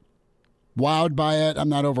wowed by it. I'm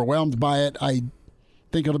not overwhelmed by it. I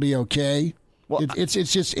think it'll be okay. Well, it's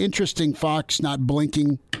just interesting, Fox not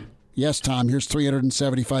blinking. Yes, Tom, here's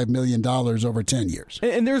 $375 million over 10 years.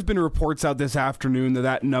 And there's been reports out this afternoon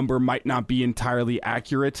that number might not be entirely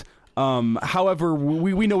accurate. However,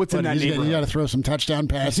 we know it's in that neighborhood. You got to throw some touchdown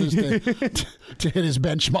passes to hit his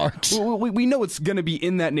benchmarks. We know it's going to be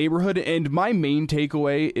in that neighborhood, and my main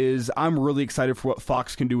takeaway is I'm really excited for what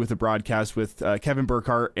Fox can do with the broadcast with Kevin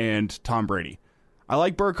Burkhardt and Tom Brady. I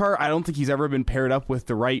like Burkhardt. I don't think he's ever been paired up with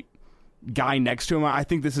the right guy next to him. I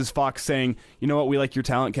think this is Fox saying, you know what, we like your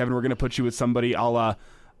talent, Kevin. We're going to put you with somebody a la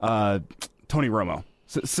Tony Romo.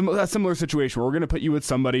 So, a similar situation where we're going to put you with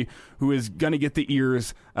somebody who is going to get the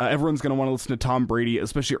ears. Everyone's going to want to listen to Tom Brady,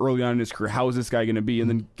 especially early on in his career. How is this guy going to be? And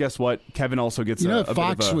then guess what? Kevin also gets if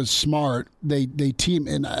Fox was smart, they team,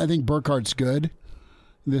 and I think Burkhardt's good.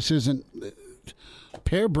 This isn't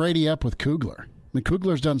pair Brady up with Kugler. I mean,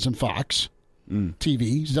 Kugler's done some Fox TV.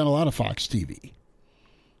 He's done a lot of Fox TV.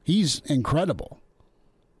 He's incredible.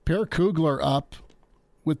 Pair Kugler up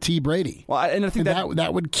with T. Brady. Well, and I think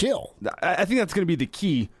that would kill. I think that's going to be the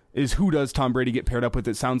key, is who does Tom Brady get paired up with?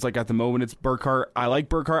 It sounds like at the moment it's Burkhardt. I like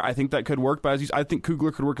Burkhardt. I think that could work, but I think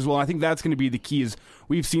Kugler could work as well. And I think that's going to be the key, is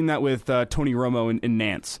we've seen that with Tony Romo and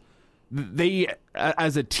Nance. They,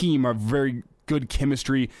 as a team, are very good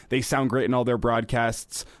chemistry. They sound great in all their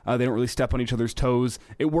broadcasts. They don't really step on each other's toes.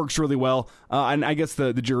 It works really well. And I guess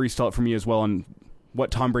the jury's still out for me as well on what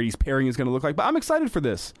Tom Brady's pairing is going to look like. But I'm excited for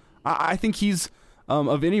this. I think he's,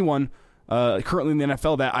 of anyone currently in the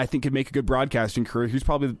NFL that I think could make a good broadcasting career, he's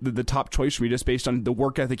probably the top choice for me, just based on the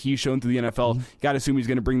work ethic he's shown through the NFL. You got to assume he's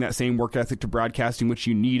going to bring that same work ethic to broadcasting, which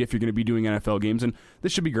you need if you're going to be doing NFL games. And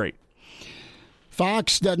this should be great.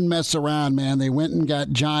 Fox doesn't mess around, man. They went and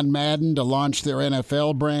got John Madden to launch their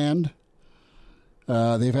NFL brand.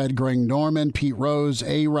 They've had Greg Norman, Pete Rose,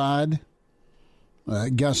 A-Rod.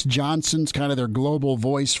 Gus Johnson's kind of their global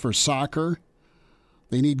voice for soccer.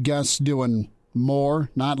 They need Gus doing more,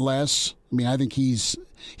 not less. I mean, I think he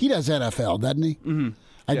does NFL, doesn't he? Mm-hmm.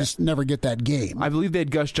 I just never get that game. I believe they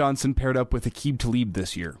had Gus Johnson paired up with Aqib Talib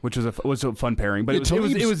this year, which was a fun pairing. But it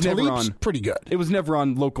was never on. Pretty good. It was never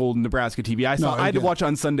on local Nebraska TV. I had to watch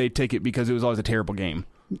on Sunday Ticket because it was always a terrible game.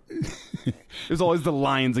 It was always the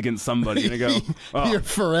Lions against somebody, and I go, oh.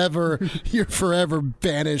 You're forever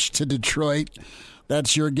banished to Detroit.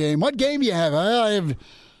 That's your game. What game you have? I have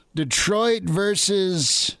Detroit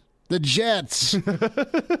versus the Jets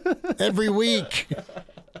every week.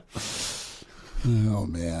 Oh,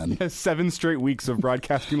 man. 7 straight weeks of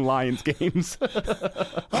broadcasting Lions games.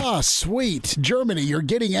 Sweet. Germany, you're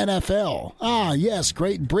getting NFL. Yes,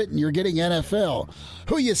 Great Britain, you're getting NFL.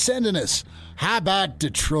 Who you sending us? How about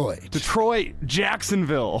Detroit? Detroit,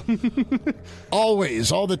 Jacksonville.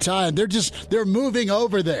 Always, all the time. They're moving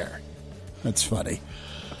over there. That's funny.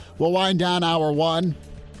 We'll wind down hour one.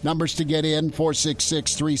 Numbers to get in,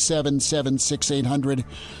 466-377-6800,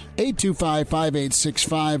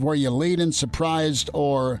 825-5865. Were you leading, surprised,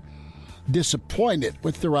 or disappointed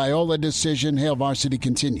with the Raiola decision? Hail Varsity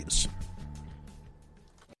continues.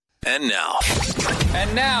 And now,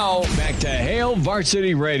 back to Hail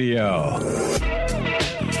Varsity Radio.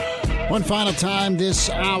 One final time this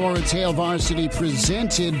hour, it's Hail Varsity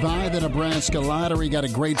presented by the Nebraska Lottery. Got a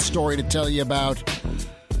great story to tell you about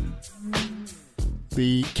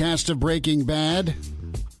the cast of Breaking Bad.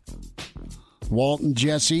 Walt and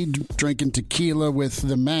Jesse drinking tequila with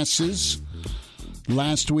the masses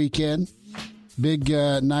last weekend. Big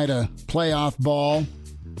night of playoff ball.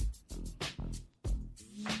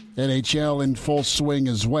 NHL in full swing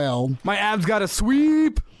as well. My abs got a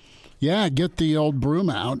sweep. Yeah, get the old broom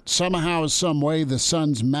out. Somehow, some way, the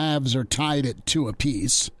Suns' Mavs are tied at 2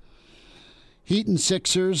 apiece. Heat and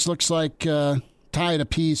Sixers looks like tied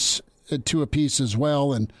apiece at 2 apiece as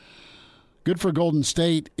well. And good for Golden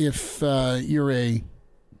State if you're a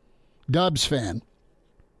Dubs fan,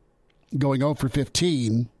 going 0 for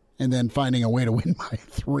 15 and then finding a way to win by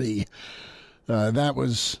 3. That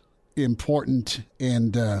was important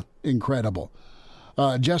and incredible.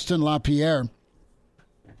 Justin LaPierre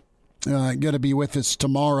going to be with us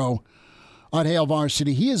tomorrow on Hail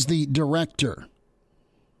Varsity. He is the director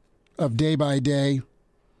of Day by Day.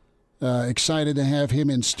 Excited to have him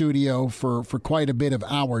in studio for quite a bit of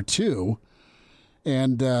hour 2.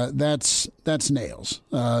 And that's nails.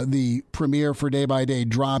 The premiere for Day by Day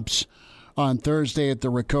drops on Thursday at the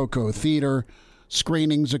Rococo Theater.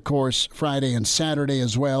 Screenings, of course, Friday and Saturday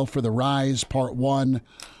as well for The Rise, Part 1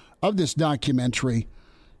 of this documentary.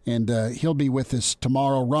 And he'll be with us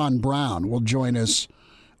tomorrow. Ron Brown will join us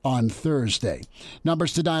on Thursday.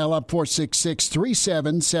 Numbers to dial up,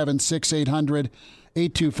 466-377-6800,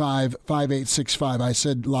 825-5865. I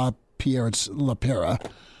said LaPierre, it's LaPierre.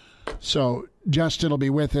 So Justin will be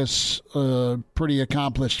with us, pretty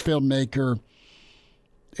accomplished filmmaker,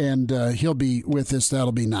 and he'll be with us.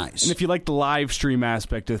 That'll be nice. And if you like the live stream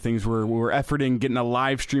aspect of things, we're efforting getting a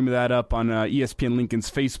live stream of that up on ESPN Lincoln's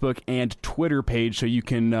Facebook and Twitter page, so you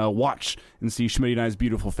can watch and see Schmidt and I's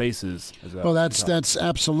beautiful faces. Well, that's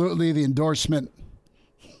absolutely the endorsement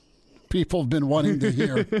people have been wanting to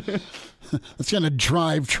hear. It's going to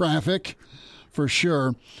drive traffic for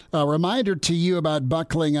sure. A reminder to you about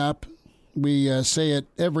buckling up. We say it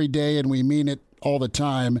every day, and we mean it all the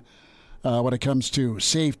time when it comes to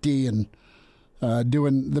safety and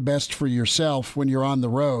doing the best for yourself when you're on the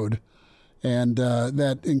road. And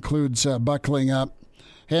that includes buckling up.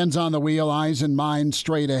 Hands on the wheel, eyes and mind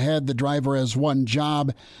straight ahead. The driver has one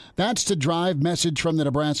job. That's to drive. Message from the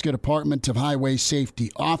Nebraska Department of Highway Safety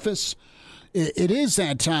Office. It is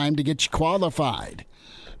that time to get you qualified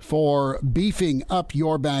for beefing up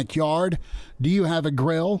your backyard. Do you have a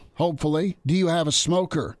grill? Hopefully. Do you have a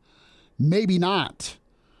smoker? Maybe not.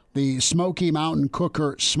 The Smoky Mountain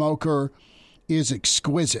Cooker Smoker is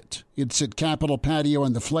exquisite. It's at Capitol Patio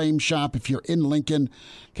and the Flame Shop. If you're in Lincoln,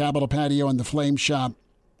 Capitol Patio and the Flame Shop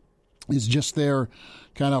is just there,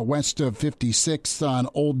 kind of west of 56th on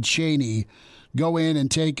Old Cheney. Go in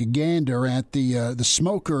and take a gander at the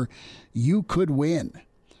smoker. You could win.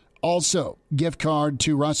 Also, gift card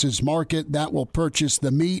to Russ's Market. That will purchase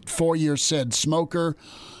the meat for your said smoker.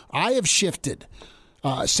 I have shifted.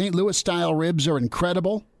 St. Louis-style ribs are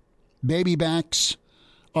incredible. Baby backs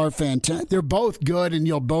are fantastic. They're both good, and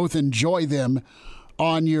you'll both enjoy them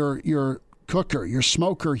on your cooker, your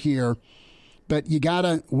smoker here. But you got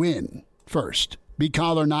to win first. Be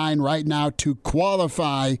caller 9 right now to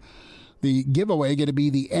qualify. The giveaway going to be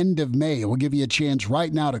the end of May. We'll give you a chance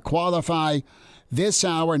right now to qualify. This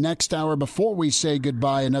hour, next hour, before we say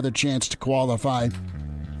goodbye, another chance to qualify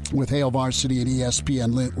with Hail Varsity at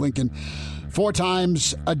ESPN Lincoln 4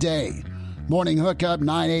 times a day. Morning hookup,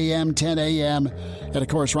 9 a.m., 10 a.m., and, of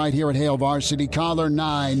course, right here at Hail Varsity. Caller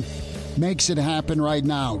 9 makes it happen right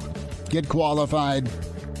now. Get qualified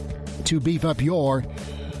to beef up your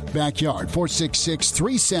backyard.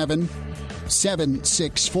 466-3776,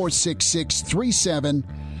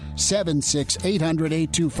 466-3776,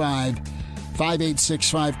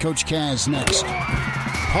 800-825-5865. Coach Kaz next.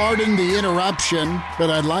 Pardon the interruption, but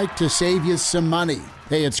I'd like to save you some money.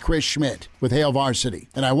 Hey, it's Chris Schmidt. with Hail Varsity.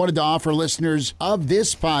 And I wanted to offer listeners of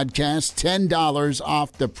this podcast $10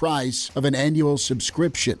 off the price of an annual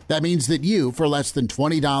subscription. That means that you, for less than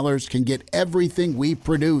 $20, can get everything we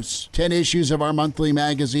produce. 10 issues of our monthly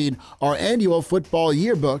magazine, our annual football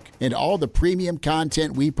yearbook, and all the premium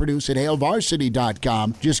content we produce at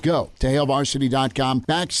HailVarsity.com. Just go to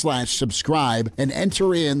HailVarsity.com/subscribe and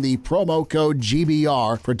enter in the promo code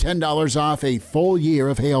GBR for $10 off a full year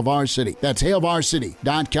of Hail Varsity. That's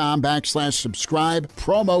HailVarsity.com/subscribe,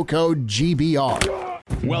 promo code GBR.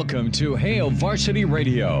 Welcome to Hail Varsity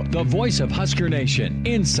Radio, the voice of Husker Nation.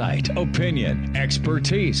 Insight, opinion,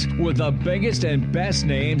 expertise, with the biggest and best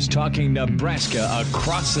names talking Nebraska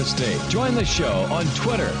across the state. Join the show on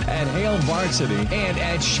Twitter at Hail Varsity and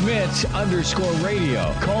at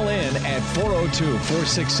Schmitz_radio. Call in at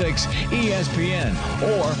 402-466-ESPN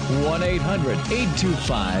or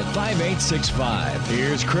 1-800-825-5865.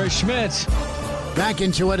 Here's Chris Schmitz. Back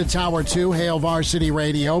into it. It's Hour 2, Hail Varsity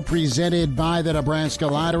Radio, presented by the Nebraska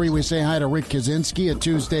Lottery. We say hi to Rick Kaczynski at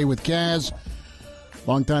Tuesday with Kaz,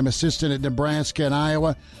 longtime assistant at Nebraska and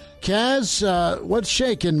Iowa. Kaz, what's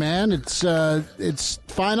shaking, man? It's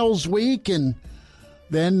finals week, and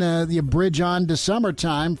then you bridge on to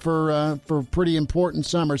summertime for a pretty important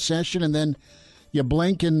summer session, and then you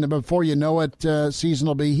blink, and before you know it, season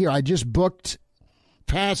will be here. I just booked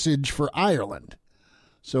passage for Ireland.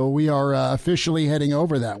 So we are officially heading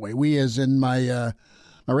over that way. We, as in my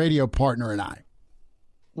radio partner and I.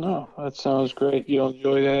 No, that sounds great. You'll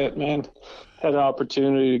enjoy that, man. Had an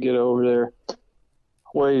opportunity to get over there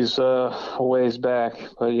ways back,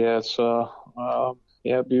 but yeah, it's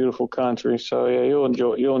beautiful country. So yeah, you'll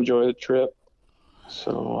enjoy the trip.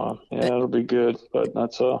 So yeah, it'll be good. But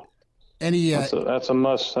that's a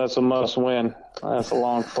must win. That's a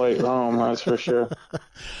long flight home, that's for sure.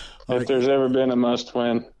 If there's ever been a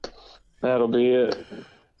must-win, that'll be it.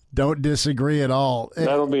 Don't disagree at all.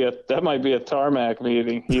 That might be a tarmac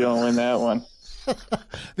meeting. You don't win that one.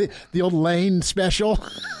 the old Lane special.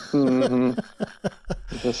 Mm-hmm.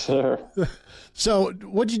 Yes, sir. So,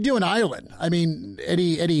 what'd you do in Ireland? I mean,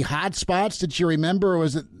 any hot spots that you remember, or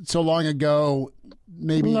was it so long ago?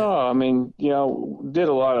 Maybe. No, I mean, did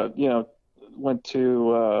a lot of, went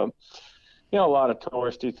to, a lot of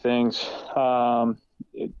touristy things.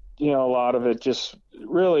 A lot of it just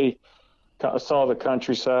really saw the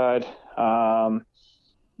countryside.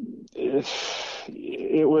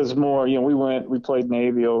 It was more, we played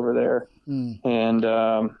Navy over there, and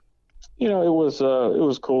it was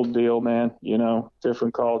a cool deal, man.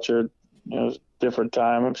 Different culture, different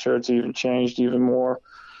time. I'm sure it's even changed even more.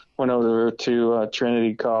 Went over to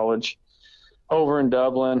Trinity College over in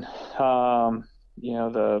Dublin.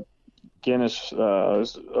 The Guinness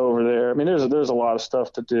is over there. I mean, there's a lot of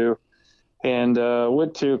stuff to do, and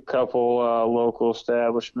went to a couple local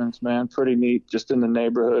establishments. Man, pretty neat, just in the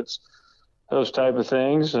neighborhoods, those type of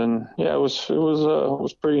things. And yeah, it was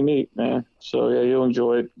pretty neat, man. So yeah, you'll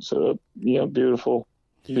enjoy it. It's a beautiful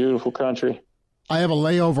country. I have a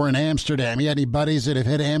layover in Amsterdam. You had any buddies that have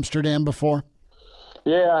hit Amsterdam before?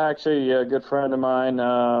 Yeah, actually, a good friend of mine.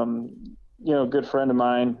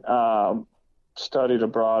 Studied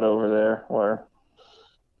abroad over there, or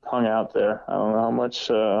hung out there. I don't know how much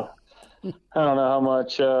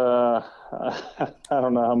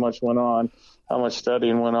went on, how much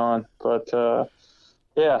studying went on, but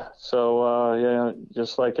yeah. So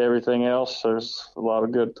just like everything else, there's a lot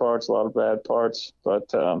of good parts, a lot of bad parts. But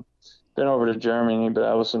been over to Germany, but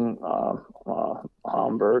I was in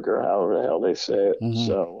Hamburg, or however the hell they say it. Mm-hmm.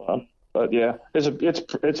 So, but yeah,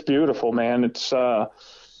 it's beautiful, man.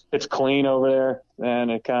 It's clean over there,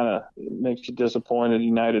 and it kind of makes you disappointed in the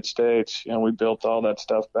United States. We built all that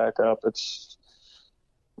stuff back up. It's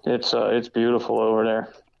beautiful over there.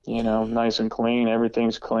 Nice and clean.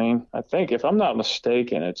 Everything's clean. I think, if I'm not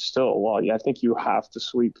mistaken, it's still a law. I think you have to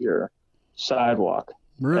sweep your sidewalk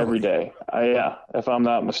every day. Yeah, if I'm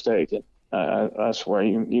not mistaken. I swear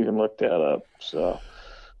you can look that up. So,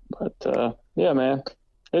 but yeah, man.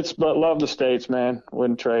 But love the States, man.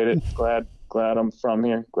 Wouldn't trade it. Glad I'm from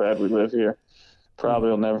here. Glad we live here. Probably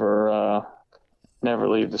will never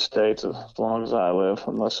leave the States as long as I live,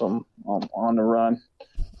 unless I'm on the run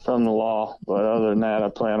from the law. But other than that, I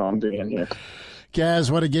plan on being here.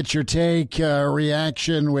 Kaz, want to get your take,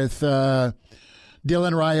 reaction with Dylan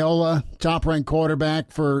Raiola, top-ranked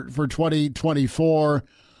quarterback for 2024. Of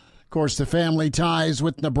course, the family ties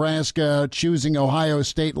with Nebraska, choosing Ohio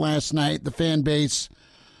State last night. The fan base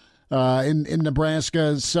in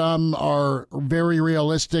Nebraska, some are very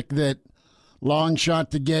realistic that long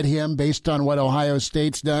shot to get him based on what Ohio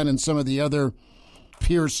State's done and some of the other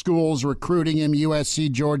peer schools recruiting him, USC,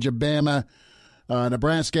 Georgia, Bama.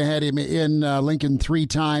 Nebraska had him in Lincoln 3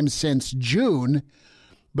 times since June,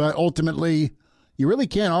 but ultimately you really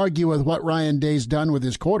can't argue with what Ryan Day's done with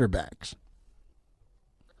his quarterbacks.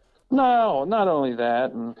 No, not only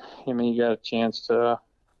that, and I mean you got a chance to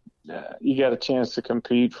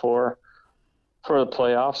compete for the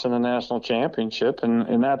playoffs and the national championship,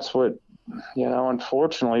 and that's what, you know,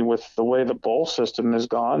 unfortunately with the way the bowl system has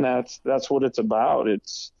gone, that's what it's about.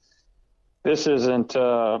 This isn't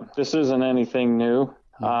anything new.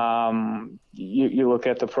 You look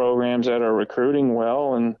at the programs that are recruiting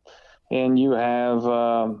well, and you have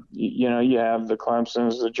you have the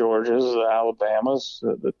Clemsons, the Georgias, the Alabamas,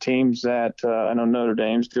 the teams that I know Notre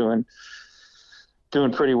Dame's doing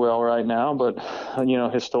pretty well right now, but you know,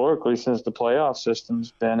 historically, since the playoff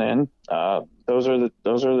system's been in, those are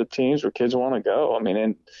the teams where kids want to go. I mean,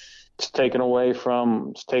 and it's taken away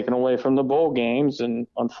from the bowl games, and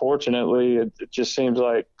unfortunately, it just seems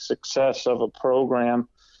like success of a program,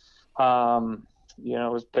 you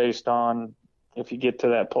know, is based on if you get to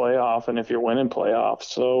that playoff and if you're winning playoffs.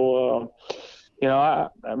 So, you know,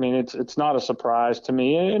 I mean, it's not a surprise to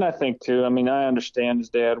me, and I think too. I mean, I understand his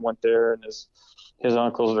dad went there and his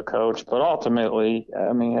uncle's the coach, but ultimately,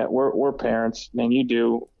 I mean, we're parents. I mean, you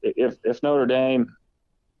do if Notre Dame.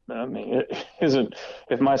 I mean, it isn't.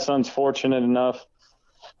 If my son's fortunate enough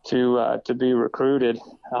to be recruited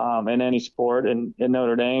in any sport, and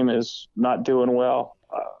Notre Dame is not doing well,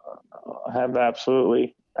 I have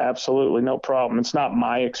absolutely no problem. It's not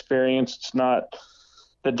my experience. It's not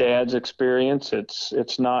the dad's experience.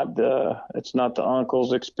 It's not the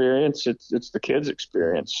uncle's experience. It's the kid's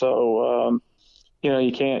experience. So. You know,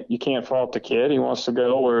 you can't fault the kid. He wants to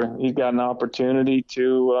go where he's got an opportunity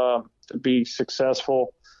to be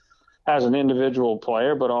successful as an individual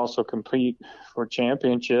player, but also compete for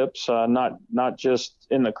championships, not just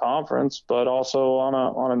in the conference, but also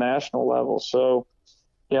on a national level. So,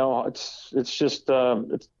 you know, it's just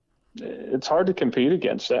it's hard to compete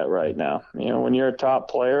against that right now. You know, when you're a top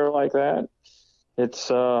player like that,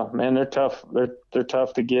 it's man, they're tough. They're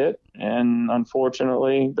tough to get, and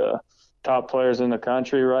unfortunately, the top players in the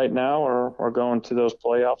country right now are going to those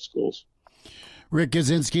playoff schools. Rick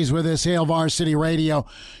Kaczynski's with us, Hail Varsity Radio.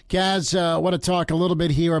 Kaz, I want to talk a little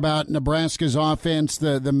bit here about Nebraska's offense,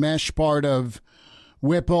 the mesh part of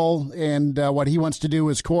Whipple and what he wants to do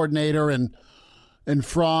as coordinator and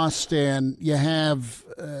Frost. And you have,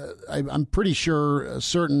 I'm pretty sure, a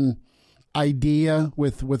certain idea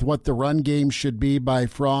with what the run game should be by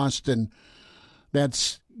Frost, and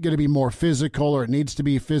that's going to be more physical, or it needs to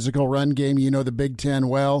be a physical run game. You know the Big Ten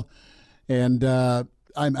well, and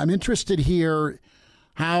I'm interested here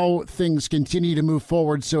how things continue to move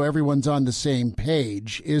forward so everyone's on the same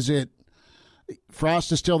page. Is it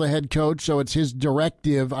Frost is still the head coach, so it's his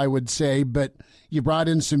directive, I would say, but you brought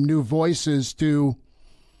in some new voices to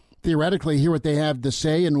theoretically hear what they have to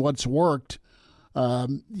say and what's worked.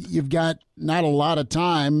 You've got not a lot of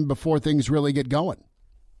time before things really get going.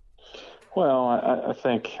 Well, I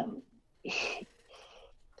think, you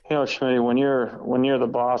know, Schmitty, when you're the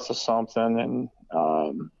boss of something, and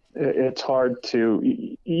it's hard to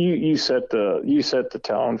you set the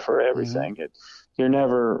tone for everything. Mm-hmm.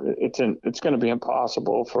 It's going to be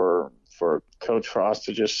impossible for Coach Frost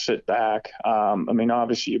to just sit back. I mean,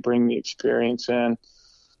 obviously you bring the experience in,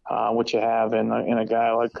 what you have in a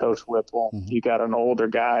guy like Coach Whipple. Mm-hmm. You got an older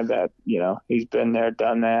guy that, you know, he's been there,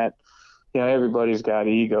 done that. You know, everybody's got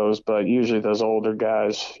egos, but usually those older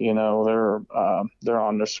guys, you know, they're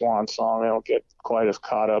on their swan song. They don't get quite as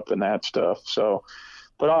caught up in that stuff. So,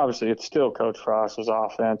 but obviously it's still Coach Frost's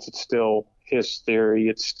offense. It's still his theory.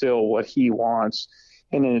 It's still what he wants.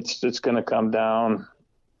 And it's going to come down,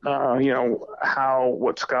 you know, how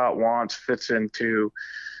what Scott wants fits into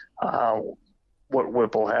what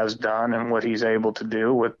Whipple has done and what he's able to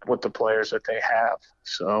do with the players that they have.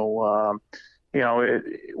 So, you know,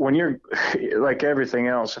 when you're like everything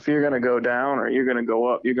else, if you're going to go down or you're going to go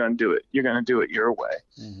up, you're going to do it. You're going to do it your way.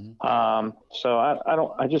 Mm-hmm. So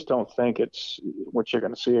I just don't think it's what you're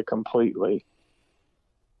going to see a completely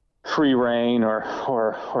free reign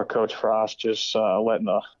or Coach Frost just letting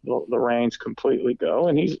the reins completely go.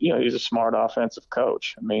 And he's a smart offensive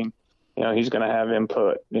coach. I mean, you know, he's going to have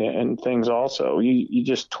input and things also. You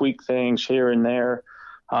just tweak things here and there.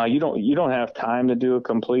 You don't have time to do a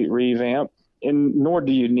complete revamp. And nor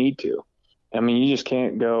do you need to. I mean, you just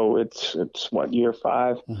can't go. It's what, year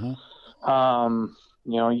 5. Mm-hmm.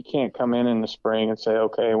 You know, you can't come in the spring and say,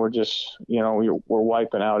 okay, we're just, you know, we're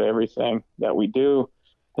wiping out everything that we do,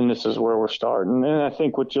 and this is where we're starting. And I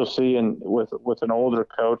think what you'll see with an older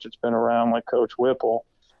coach that's been around like Coach Whipple,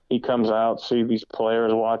 He comes out, see these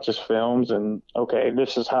players, watches films, and okay,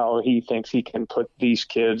 this is how he thinks he can put these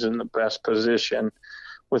kids in the best position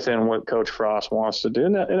within what Coach Frost wants to do.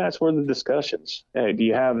 And that's where the discussions. Hey, do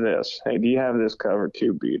you have this? Hey, do you have this cover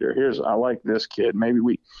 2 beater? I like this kid. Maybe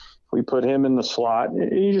we put him in the slot.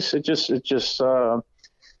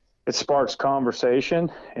 It sparks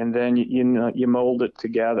conversation, and then you mold it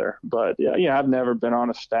together. But yeah, I've never been on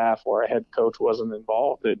a staff where a head coach wasn't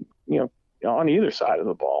involved on either side of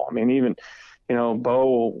the ball. I mean, even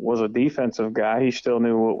Bo was a defensive guy. He still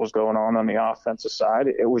knew what was going on the offensive side.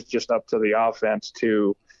 It was just up to the offense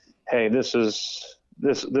to, hey, this is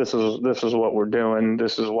what we're doing.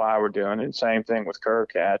 This is why we're doing it. Same thing with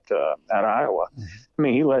Kirk at Iowa. Mm-hmm. I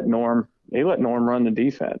mean, he let Norm run the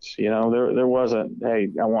defense. There wasn't, hey,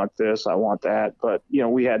 I want this, I want that. But,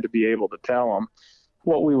 we had to be able to tell them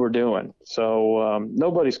what we were doing. So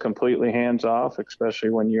nobody's completely hands off, especially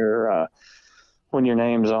when your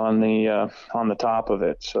name's on the top of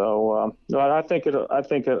it. So I think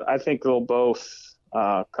they'll both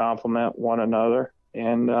complement one another.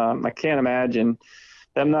 And I can't imagine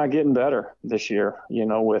them not getting better this year,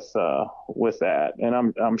 with that.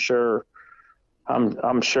 And I'm sure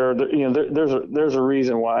that, there's a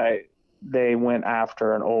reason why they went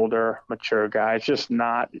after an older, mature guy. It just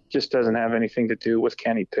doesn't have anything to do with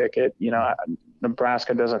Kenny Pickett.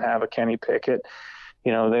 Nebraska doesn't have a Kenny Pickett.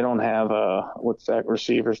 They don't have what's that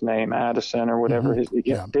receiver's name, Addison or whatever.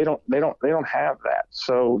 Mm-hmm. They don't have that.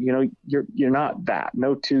 So you're not that.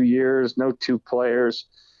 No 2 years, no 2 players,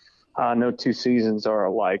 no 2 seasons are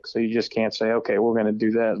alike. So you just can't say, okay, we're going to do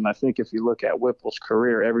that. And I think if you look at Whipple's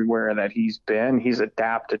career, everywhere that he's been, he's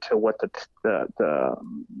adapted to what the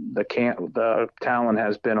talent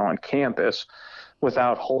has been on campus,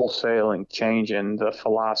 without wholesaling changing the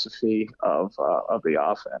philosophy of the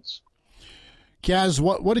offense. Kaz,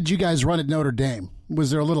 what did you guys run at Notre Dame? Was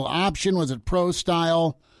there a little option? Was it pro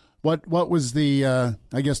style? What was the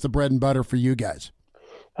I guess the bread and butter for you guys?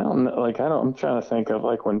 I don't know. I'm trying to think of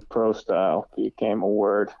when pro style became a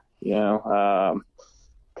word.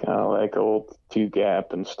 Kind of like old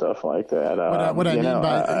 2-gap and stuff like that. What I mean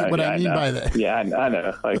by that. Yeah, I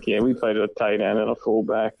know. We played a tight end and a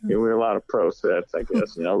fullback. We were a lot of pro sets, I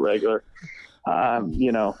guess. Regular. I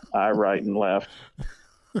right and left.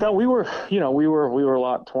 No, we were a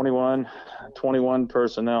lot 21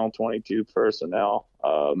 personnel, 22 personnel,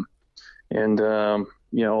 and 12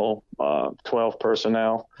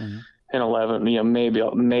 personnel, mm-hmm. and 11, maybe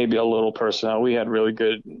a little personnel. We had really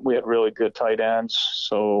good tight ends.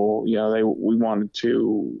 So, we wanted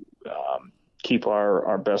to keep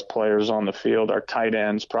our best players on the field. Our tight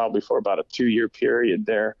ends probably for about a 2-year period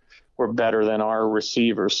there were better than our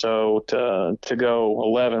receivers. So to go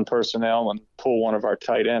 11 personnel and pull one of our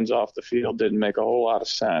tight ends off the field didn't make a whole lot of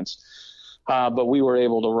sense. But we were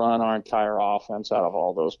able to run our entire offense out of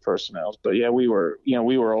all those personnel. But yeah, we were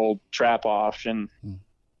old trap option.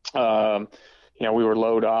 We were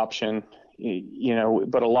load option,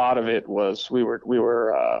 but a lot of it was, we were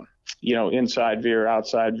inside veer,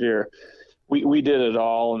 outside veer. We did it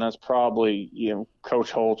all. And that's probably, Coach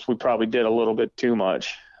Holtz, we probably did a little bit too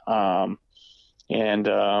much. We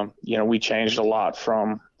changed a lot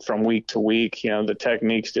from week to week. The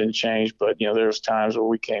techniques didn't change, but there was times where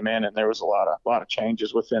we came in and there was a lot of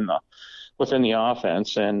changes within the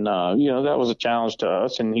offense, and that was a challenge to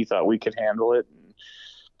us, and he thought we could handle it.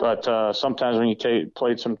 But sometimes when you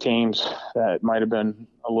played some teams that might have been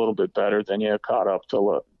a little bit better, then you caught up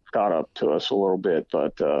to us a little bit.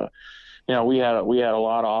 But we had a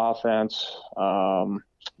lot of offense.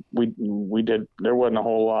 There wasn't a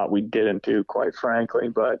whole lot we didn't do, quite frankly,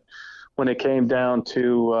 but when it came down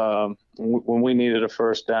to when we needed a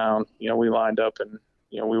first down, we lined up and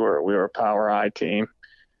we were a power I team.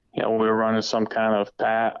 We were running some kind of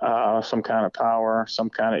power, some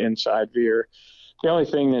kind of inside veer. The only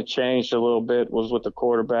thing that changed a little bit was with the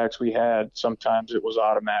quarterbacks we had. Sometimes it was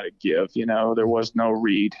automatic give. There was no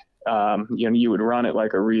read. You would run it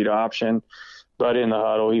like a read option. But in the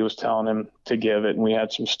huddle, he was telling him to give it, and we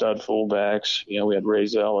had some stud fullbacks. We had Ray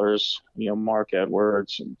Zellers, Mark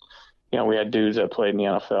Edwards, and we had dudes that played in the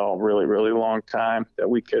NFL a really, really long time that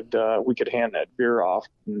we could hand that veer off.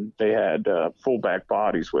 And they had fullback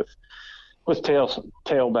bodies with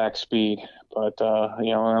tailback speed. But and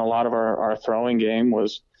a lot of our throwing game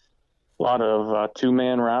was a lot of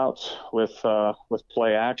 2-man routes with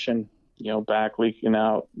play action. Back leaking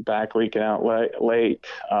out late,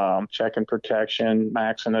 checking protection,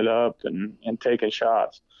 maxing it up, and taking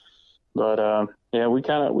shots. But yeah, we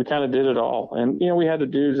kind of did it all, and we had the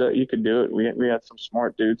dudes that you could do it. We had some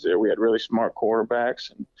smart dudes there. We had really smart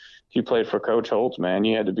quarterbacks, and if you played for Coach Holtz, man,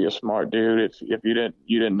 you had to be a smart dude. If you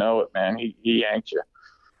didn't know it, man, he yanked you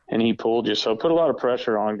and he pulled you. So put a lot of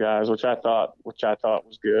pressure on guys, which I thought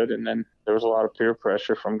was good. And then there was a lot of peer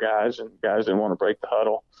pressure from guys, and guys didn't want to break the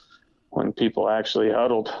huddle when people actually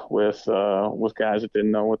huddled with guys that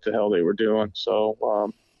didn't know what the hell they were doing.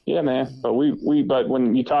 So yeah, man. But but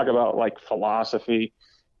when you talk about like philosophy,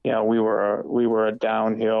 we were a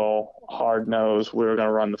downhill, hard nose. We were going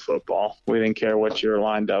to run the football. We didn't care what you were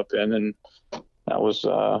lined up in, and that was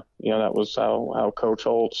that was how Coach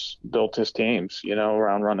Holtz built his teams.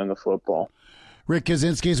 Around running the football. Rick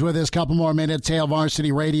Kaczenski's with us. A couple more minutes. Hail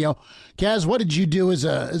Varsity Radio. Kaz, what did you do as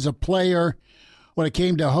a player when it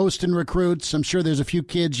came to hosting recruits? I'm sure there's a few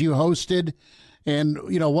kids you hosted, and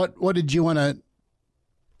what did you want to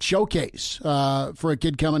showcase for a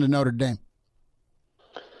kid coming to Notre Dame?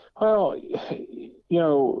 Well,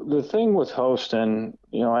 the thing with hosting,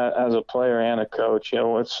 as a player and a coach,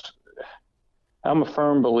 I'm a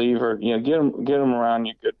firm believer, get them around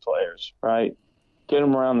your good players, right? Get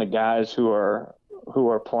them around the guys who are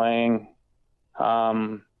playing,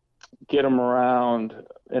 get them around,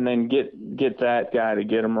 and then get that guy to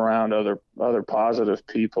get them around other positive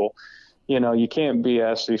people. You can't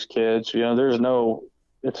BS these kids. There's no,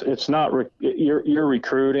 it's not, you're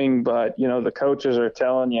recruiting, but the coaches are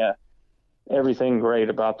telling you everything great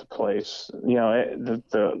about the place.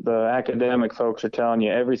 The academic folks are telling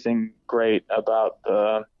you everything great about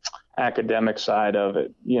the academic side of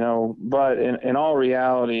it, but in all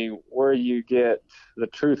reality, where you get the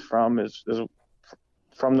truth from is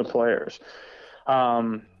from the players.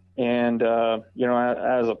 And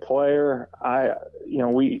as a player,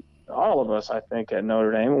 all of us, I think, at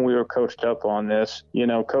Notre Dame, when we were coached up on this,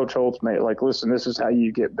 Coach Holtz made listen, this is how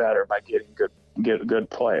you get better, by getting good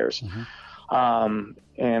players. Mm-hmm.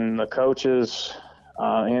 And the coaches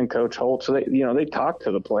and Coach Holtz, they talked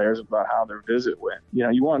to the players about how their visit went.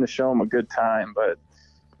 You wanted to show them a good time, but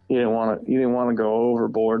you didn't want to go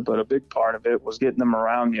overboard. But a big part of it was getting them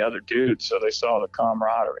around the other dudes so they saw the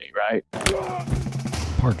camaraderie, right?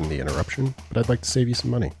 Pardon the interruption, but I'd like to save you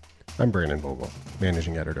some money. I'm Brandon Vogel,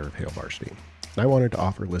 managing editor of Hail Varsity, and I wanted to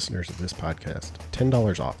offer listeners of this podcast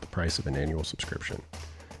 $10 off the price of an annual subscription.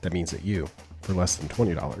 That means that you, for less than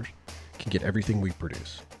 $20, can get everything we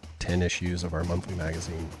produce: 10 issues of our monthly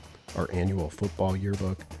magazine, our annual football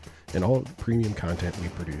yearbook, and all the premium content we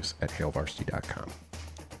produce at hailvarsity.com.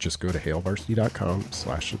 Just go to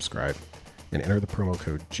hailvarsity.com/subscribe and enter the promo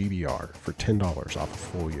code GBR for $10 off a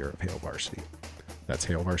full year of Hail Varsity. That's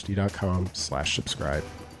hailvarsity.com/subscribe,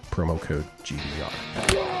 promo code GBR.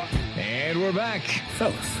 And we're back.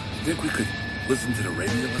 Fellas, think we could listen to the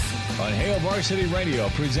radio on Hail Varsity Radio,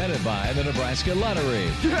 presented by the Nebraska Lottery.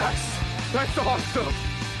 Yes! That's awesome!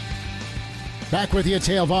 Back with you at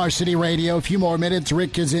Hail Varsity Radio. A few more minutes.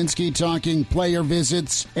 Rick Kaczenski talking player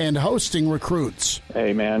visits and hosting recruits.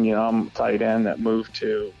 Hey, man, I'm a tight end that moved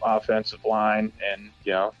to offensive line, and,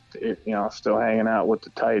 still hanging out with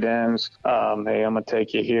the tight ends. Hey, I'm going to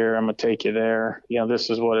take you here. I'm going to take you there. This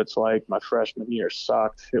is what it's like. My freshman year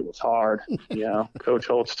sucked. It was hard. Coach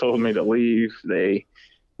Holtz told me to leave. You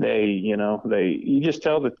just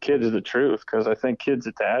tell the kids the truth, because I think kids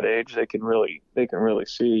at that age, they can really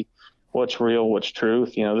see what's real, what's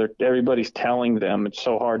truth. Everybody's telling them. It's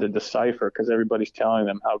so hard to decipher because everybody's telling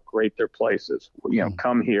them how great their place is.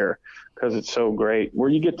 Come here because it's so great. Where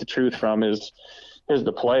you get the truth from is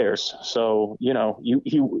the players. So,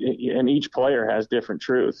 and each player has different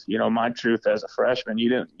truth. My truth as a freshman, you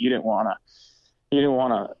didn't want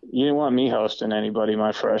me hosting anybody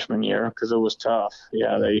my freshman year because it was tough.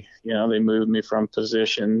 Yeah, they moved me from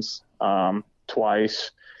positions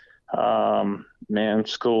twice. Man,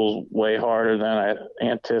 school's way harder than I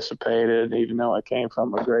anticipated, even though I came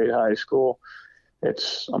from a great high school.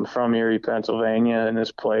 I'm from Erie, Pennsylvania, and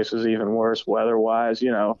this place is even worse weather-wise,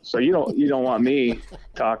 So you don't want me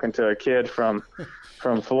talking to a kid from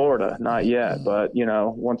Florida, not yet. But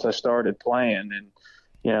once I started playing, and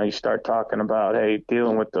you start talking about, hey,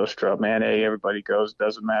 dealing with those trouble, man. Hey, everybody goes.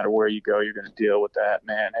 Doesn't matter where you go, you're going to deal with that,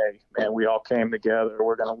 man. Hey, man, we all came together.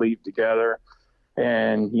 We're going to leave together.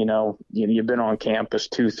 And you've been on campus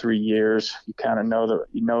 2-3 years. You kind of know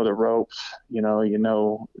the ropes. You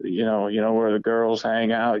know where the girls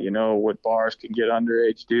hang out. What bars can get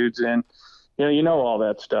underage dudes in. All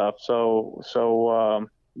that stuff. So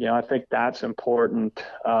I think that's important.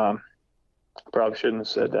 Probably shouldn't have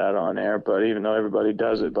said that on air, but even though everybody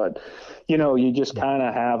does it, but you just kind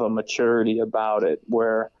of have a maturity about it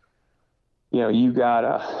where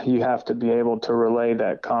you have to be able to relay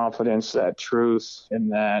that confidence, that truth,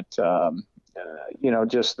 and that,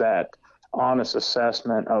 just that honest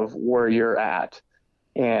assessment of where you're at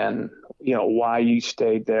and, why you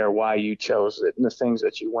stayed there, why you chose it, and the things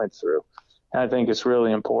that you went through. And I think it's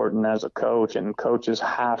really important as a coach, and coaches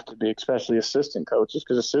have to be, especially assistant coaches,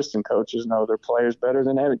 because assistant coaches know their players better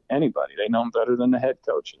than anybody. They know them better than the head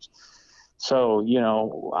coaches. So,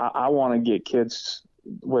 I want to get kids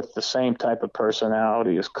with the same type of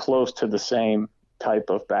personality, as close to the same type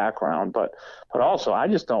of background, but also I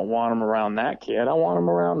just don't want them around that kid. I want them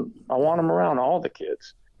around all the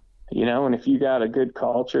kids, and if you got a good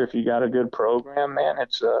culture, if you got a good program, man,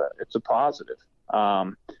 it's a positive.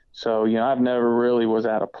 So, I've never really was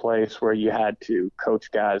at a place where you had to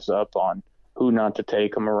coach guys up on who not to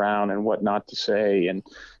take them around and what not to say and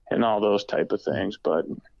all those type of things. But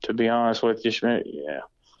to be honest with you, Schmidt,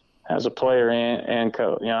 as a player and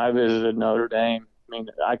coach, I visited Notre Dame. I mean,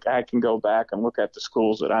 I can go back and look at the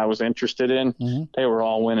schools that I was interested in. Mm-hmm. They were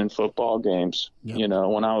all winning football games. Yep.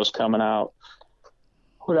 When I was coming out,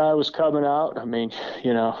 I mean,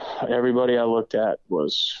 everybody I looked at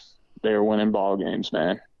they were winning ball games,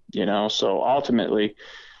 man. So ultimately,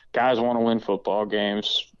 guys want to win football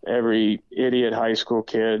games. Every idiot high school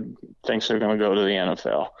kid thinks they're going to go to the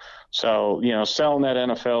NFL. So, selling that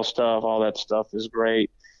NFL stuff, all that stuff is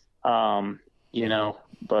great. But you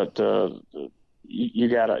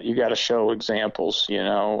gotta show examples,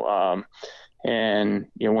 and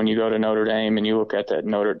when you go to Notre Dame and you look at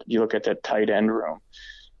that tight end room,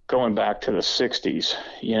 going back to the 60s,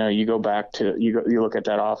 you go back to you look at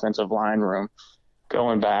that offensive line room,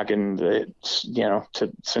 going back from the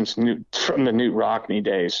Newt Rockne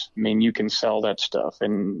days. I mean, you can sell that stuff.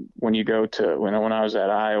 And when you go to when I was at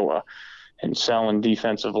Iowa and selling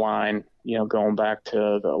defensive line, going back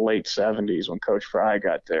to the late 70s when Coach Fry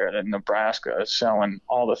got there, and Nebraska is selling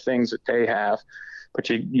all the things that they have, but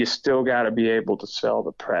you still got to be able to sell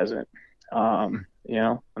the present.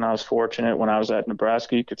 And I was fortunate when I was at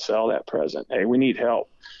Nebraska, you could sell that present. Hey, we need help.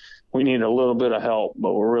 We need a little bit of help,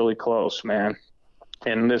 but we're really close, man.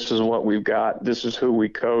 And this is what we've got. This is who we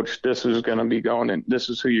coach. This is going to be going in. This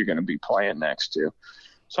is who you're going to be playing next to.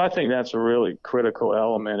 So I think that's a really critical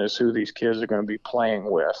element, is who these kids are going to be playing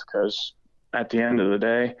with, because at the end of the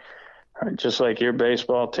day, just like your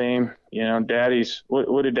baseball team, daddies,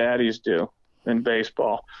 what do daddies do in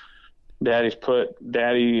baseball? Daddy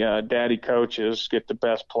coaches get the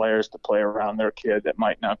best players to play around their kid that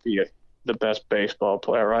might not be the best baseball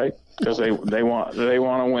player, right? Because they want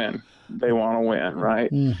to win. They want to win, right?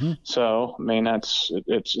 Mm-hmm. So, I mean,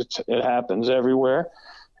 it happens everywhere.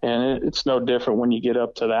 And it's no different when you get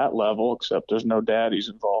up to that level, except there's no daddies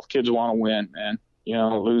involved. Kids want to win, man.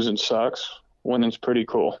 Losing sucks. Winning's pretty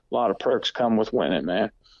cool. A lot of perks come with winning, man.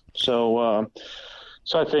 So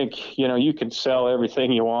I think, you can sell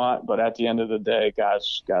everything you want, but at the end of the day,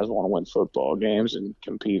 guys want to win football games and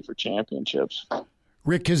compete for championships.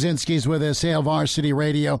 Rick Kaczynski's with us, Hail Varsity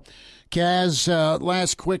Radio. Kaz,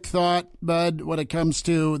 last quick thought, bud, when it comes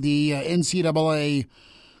to the NCAA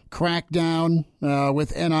crackdown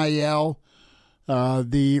with NIL,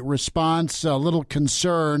 the response, a little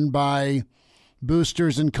concern by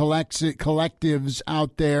boosters and collectives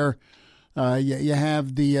out there. You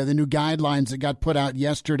have the new guidelines that got put out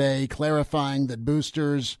yesterday clarifying that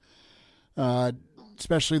boosters,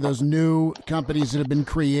 especially those new companies that have been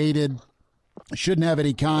created, shouldn't have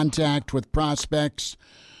any contact with prospects,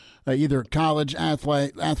 either college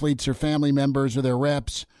athletes or family members or their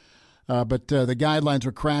reps. But the guidelines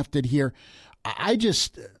were crafted here.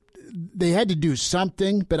 They had to do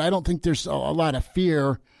something, but I don't think there's a lot of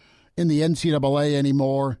fear in the NCAA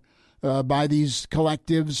anymore by these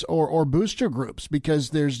collectives or booster groups,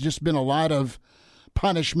 because there's just been a lot of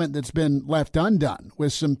punishment that's been left undone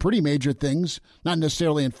with some pretty major things, not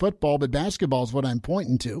necessarily in football, but basketball is what I'm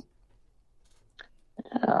pointing to.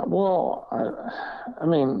 Yeah, well, I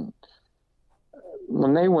mean,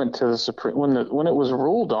 when they went to the Supreme, when it was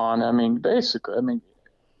ruled on, I mean, basically,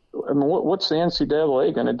 what's the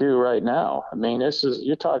NCAA going to do right now? I mean, this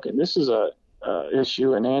is a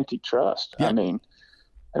issue in antitrust. Yeah.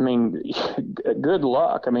 I mean, good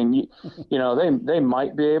luck. I mean, they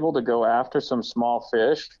might be able to go after some small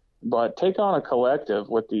fish, but take on a collective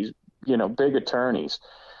with these, big attorneys,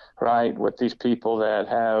 right? With these people that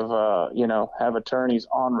have attorneys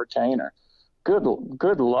on retainer.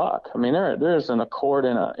 Good luck. I mean, there's an accord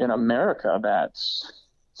in America that's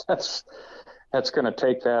going to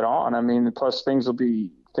take that on. I mean, plus things will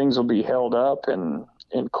be held up in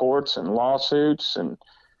courts and lawsuits, and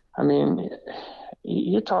I mean,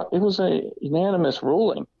 it was a unanimous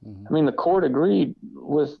ruling. Mm-hmm. I mean, the court agreed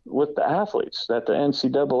with the athletes that the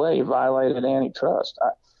NCAA violated antitrust.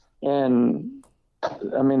 And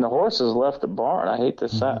I mean, the horses left the barn. I hate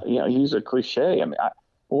to use a cliche. I mean,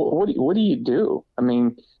 what do you do? I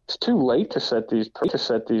mean, it's too late to set these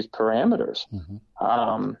parameters.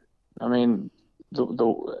 Mm-hmm. I mean,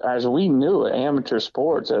 as we knew it, amateur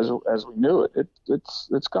sports as we knew it,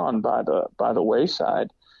 it's gone by the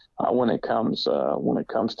wayside when it comes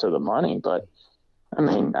to the money. But I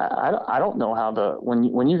mean, I don't know how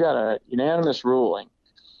when you got a unanimous ruling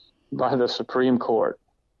by the Supreme Court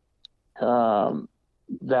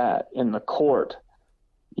that in the court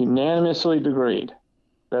unanimously agreed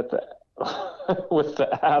that with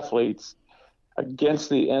the athletes against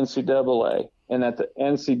the NCAA, and that the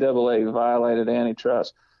NCAA violated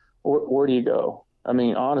antitrust, where do you go? I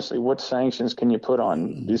mean, honestly, what sanctions can you put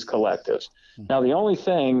on these collectives? Now, the only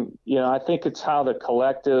thing, I think it's how the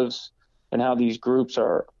collectives and how these groups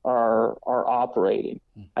are operating.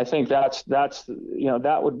 I think that's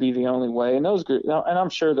that would be the only way. And those groups, and I'm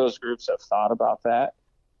sure those groups have thought about that.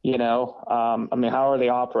 I mean, how are they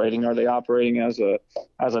operating? Are they operating as a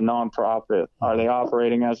nonprofit? Are they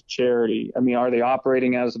operating as a charity? I mean, are they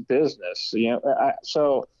operating as a business?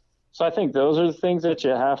 So I think those are the things that you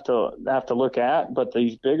have to look at. But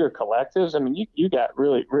these bigger collectives, I mean, you got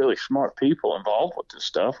really, really smart people involved with this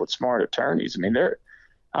stuff, with smart attorneys. I mean,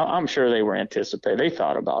 I'm sure they were anticipating. They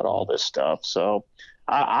thought about all this stuff. So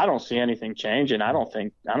I don't see anything changing. I don't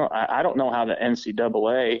know how the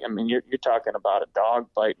NCAA. I mean, you're talking about a dog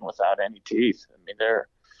biting without any teeth. I mean,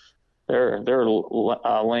 they're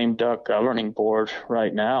a lame duck governing board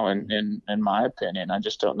right now, in my opinion. I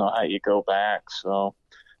just don't know how you go back. So,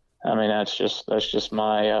 I mean, that's just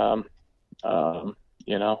my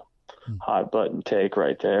hot button take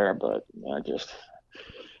right there. But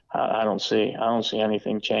I don't see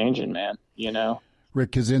anything changing, man.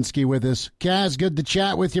 Rick Kaczynski with us. Kaz, good to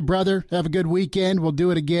chat with you, brother. Have a good weekend. We'll do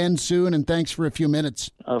it again soon, and thanks for a few minutes.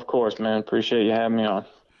 Of course, man. Appreciate you having me on.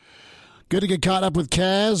 Good to get caught up with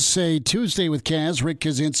Kaz. A Tuesday with Kaz, Rick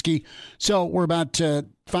Kaczynski. So we're about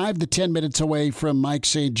 5 to 10 minutes away from Mike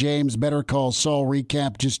St. James' Better Call Saul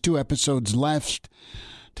recap. Just 2 episodes left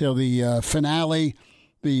till the finale.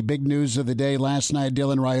 The big news of the day last night,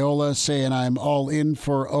 Dylan Raiola saying I'm all in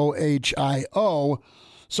for OHIO.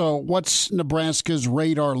 So what's Nebraska's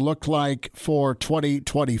radar look like for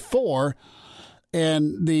 2024?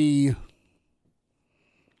 And the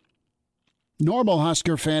normal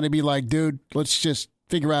Husker fan would be like, dude, let's just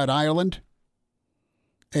figure out Ireland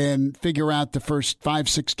and figure out the first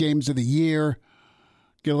 5-6 games of the year,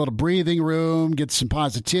 get a little breathing room, get some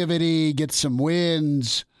positivity, get some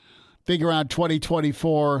wins, figure out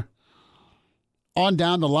 2024 on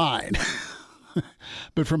down the line.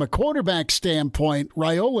 But from a quarterback standpoint,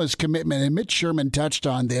 Raiola's commitment, and Mitch Sherman touched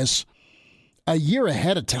on this, a year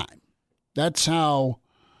ahead of time. That's how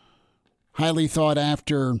highly thought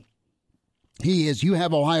after he is. You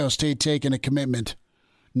have Ohio State taking a commitment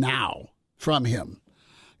now from him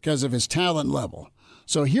because of his talent level.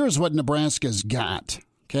 So here's what Nebraska's got.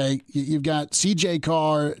 Okay, you've got C.J.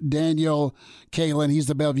 Carr, Daniel Kalen, he's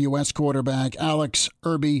the Bellevue West quarterback, Alex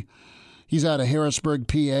Irby, he's out of Harrisburg,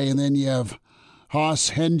 PA, and then you have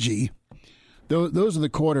Haas Henji. Those are the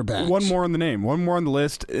quarterbacks. One more on the name. One more on the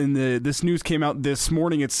list. This news came out this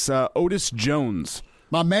morning. It's Otis Jones.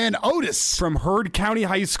 My man Otis. From Heard County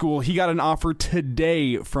High School. He got an offer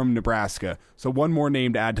today from Nebraska. So one more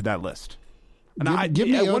name to add to that list. And give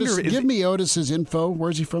me Otis's info.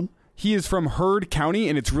 Where's he from? He is from Heard County,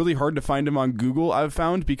 and it's really hard to find him on Google, I've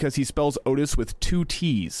found, because he spells Otis with 2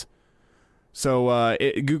 T's. So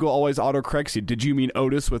Google always autocorrects you. Did you mean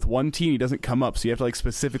Otis with 1 T? And he doesn't come up, so you have to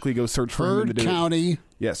specifically go search for him. Heard County.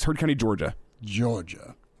 Yes, Heard County, Georgia.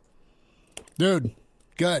 Dude,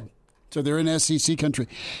 good. So they're in SEC country.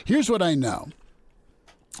 Here's what I know.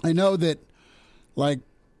 I know that,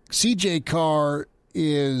 C.J. Carr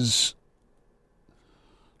is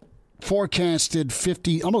forecasted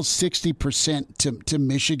 50, almost 60% to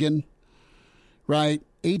Michigan, right?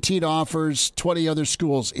 18 offers, 20 other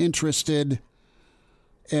schools interested.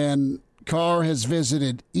 And Carr has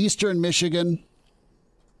visited Eastern Michigan.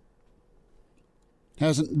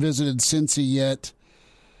 Hasn't visited Cincy yet.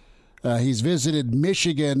 He's visited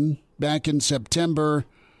Michigan back in September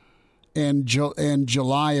and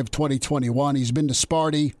July of 2021. He's been to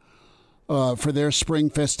Sparty for their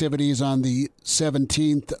spring festivities on the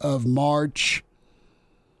 17th of March.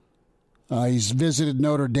 He's visited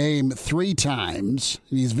Notre Dame 3 times.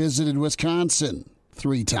 And he's visited Wisconsin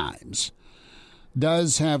 3 times.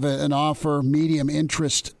 Does have an offer, medium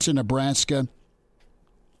interest to Nebraska.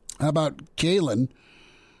 How about Kalen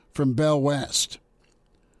from Bell West?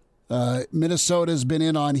 Minnesota's been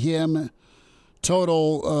in on him.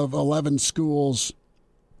 Total of 11 schools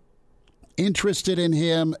interested in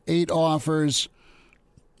him, 8 offers.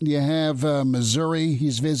 You have Missouri.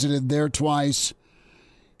 He's visited there twice.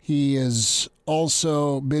 He has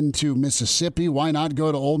also been to Mississippi. Why not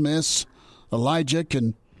go to Ole Miss? Elijah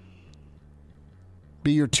can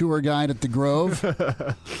be your tour guide at the Grove.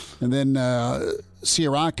 And then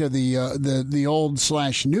Siaraka, the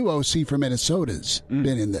old/new OC for Minnesota's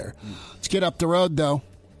been in there. Let's get up the road, though.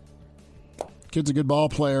 Kid's a good ball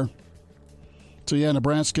player. So, yeah,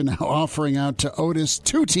 Nebraska now offering out to Otis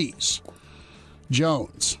 2 T's.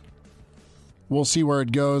 Jones. We'll see where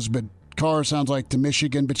it goes, but Carr sounds like to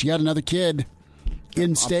Michigan. But you got another kid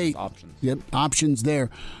in state. Options. Yep, options there.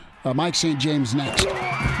 Mike St. James next.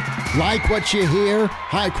 Like what you hear,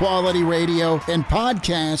 high-quality radio and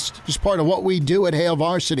podcast, just part of what we do at Hail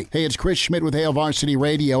Varsity. Hey, it's Chris Schmidt with Hail Varsity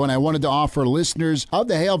Radio, and I wanted to offer listeners of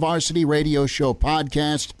the Hail Varsity Radio Show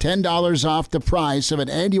podcast $10 off the price of an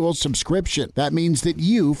annual subscription. That means that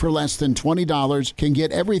you, for less than $20, can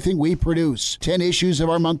get everything we produce. 10 issues of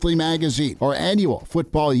our monthly magazine, our annual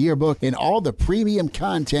football yearbook, and all the premium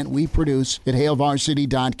content we produce at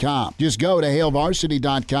HailVarsity.com. Just go to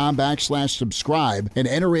HailVarsity.com/subscribe and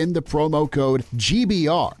enter in the promo code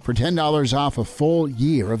GBR for $10 off a full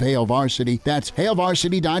year of Hail Varsity. That's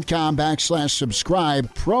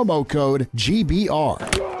HailVarsity.com/subscribe, promo code GBR.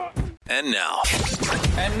 And now,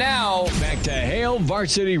 back to Hail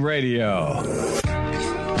Varsity Radio.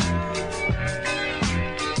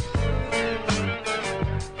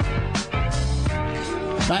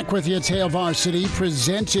 Back with you, it's Hail Varsity,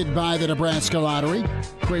 presented by the Nebraska Lottery.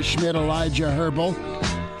 Chris Schmidt, Elijah Herbal.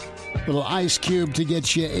 Little ice cube to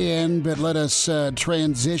get you in, but let us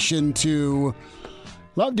transition to,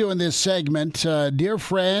 love doing this segment, dear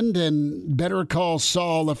friend and Better Call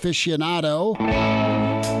Saul aficionado,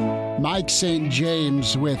 Mike St.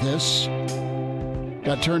 James with us.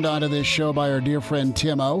 Got turned on to this show by our dear friend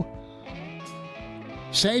Timo.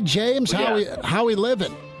 St. James, how we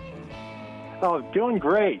living? Oh, doing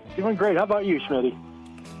great. How about you, Schmitty?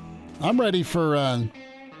 I'm ready for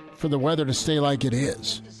the weather to stay like it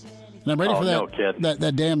is. And I'm ready for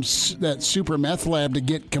that super meth lab to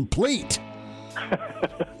get complete.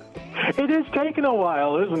 It is taking a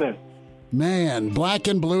while, isn't it? Man, Black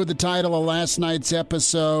and Blue, the title of last night's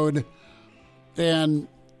episode. And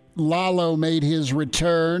Lalo made his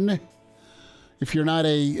return. If you're not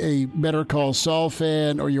a Better Call Saul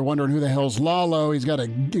fan, or you're wondering who the hell's Lalo, he's got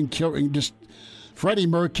just Freddie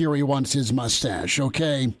Mercury wants his mustache,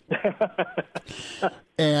 okay?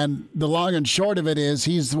 And the long and short of it is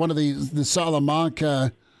he's one of the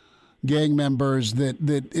Salamanca gang members that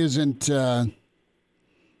isn't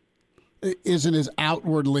as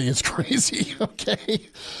outwardly as crazy, okay?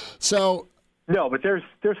 So no, but there's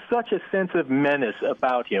such a sense of menace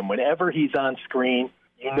about him. Whenever he's on screen,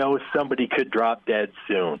 you know somebody could drop dead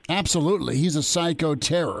soon. Absolutely. He's a psycho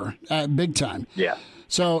terror, big time. Yeah.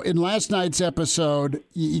 So in last night's episode,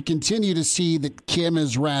 you continue to see that Kim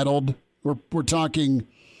is rattled. We're talking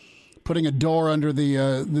putting a door under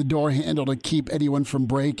the door handle to keep anyone from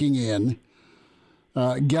breaking in.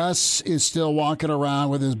 Gus is still walking around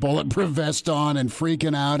with his bulletproof vest on and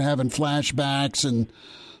freaking out, having flashbacks and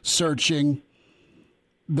searching.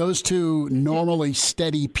 Those two normally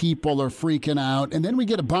steady people are freaking out. And then we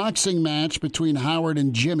get a boxing match between Howard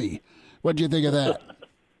and Jimmy. What do you think of that?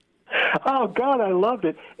 Oh, God, I loved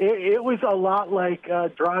it. It was a lot like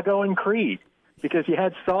Drago and Creed, because you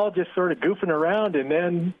had Saul just sort of goofing around, and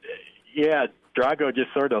then, Drago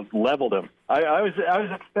just sort of leveled him. I was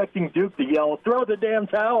expecting Duke to yell, "Throw the damn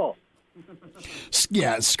towel!"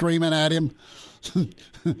 Yeah, screaming at him.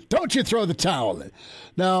 Don't you throw the towel.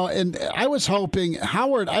 No, and I was hoping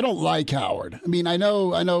Howard, I don't like Howard. I mean, I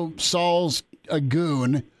know Saul's a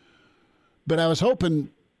goon, but I was hoping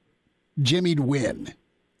Jimmy'd win.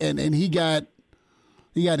 And he got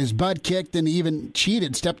his butt kicked and he even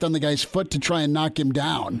cheated, stepped on the guy's foot to try and knock him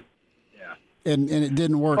down. Yeah. And it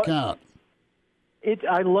didn't work out.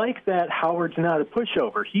 I like that Howard's not a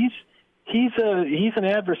pushover. He's an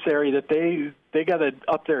adversary that they got to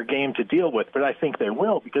up their game to deal with, but I think they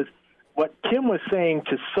will, because what Kim was saying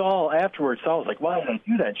to Saul afterwards, Saul was like, "Why did I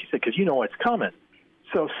do that?" And she said, "Because you know what's coming."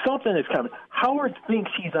 So something is coming. Howard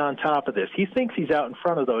thinks he's on top of this. He thinks he's out in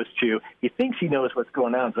front of those two. He thinks he knows what's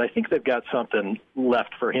going on, but I think they've got something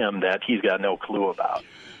left for him that he's got no clue about.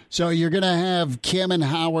 So you're going to have Kim and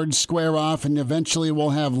Howard square off, and eventually we'll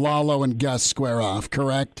have Lalo and Gus square off,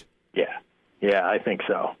 correct? Yeah, I think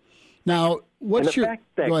so. Now, what's the fact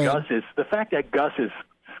that Gus is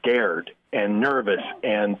scared and nervous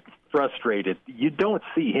and frustrated. You don't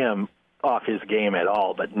see him off his game at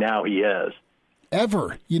all, but now he is.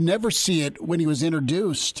 Ever. You never see it when he was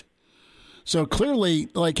introduced. So clearly,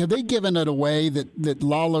 like, have they given it away that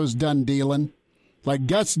Lalo's done dealing? Like,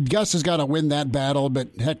 Gus has got to win that battle, but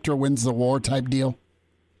Hector wins the war type deal?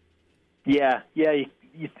 Yeah,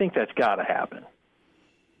 you think that's got to happen.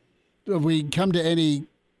 Have we come to any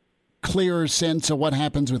clearer sense of what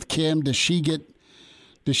happens with Kim? Does she get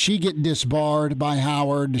disbarred by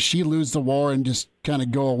Howard? Does she lose the war and just kind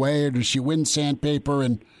of go away, or does she win Sandpiper,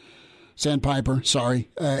 and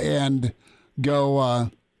go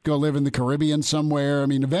live in the Caribbean somewhere? I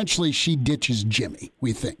mean, eventually she ditches Jimmy,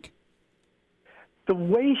 we think. The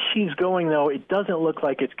way she's going, though, it doesn't look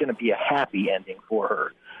like it's going to be a happy ending for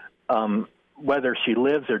her. Whether she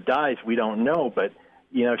lives or dies, we don't know. But,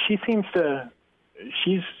 you know, she seems to –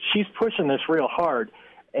 she's pushing this real hard,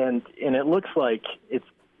 and it looks like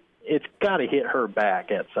it's got to hit her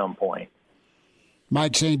back at some point.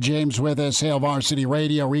 Mike St. James with us, Hail Varsity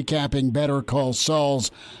Radio, recapping Better Call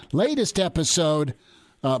Saul's latest episode,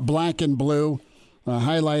 Black and Blue,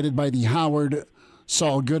 highlighted by the Howard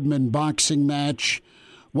Saul Goodman boxing match.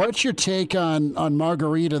 What's your take on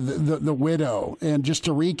Margarita, the widow? And just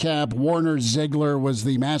to recap, Warner Ziegler was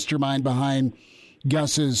the mastermind behind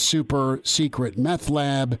Gus's super secret meth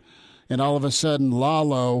lab, and all of a sudden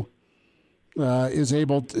Lalo is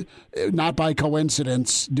able to, not by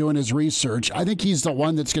coincidence, doing his research. I think he's the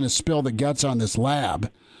one that's going to spill the guts on this lab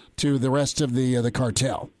to the rest of the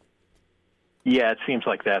cartel. Yeah, it seems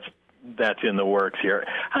like that's in the works here.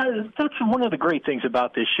 That's one of the great things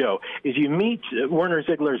about this show is you meet Warner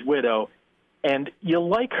Ziegler's widow, and you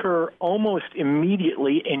like her almost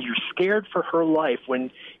immediately, and you're scared for her life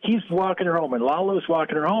when he's walking her home and Lalo's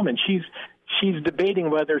walking her home, and she's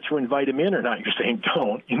debating whether to invite him in or not. You're saying,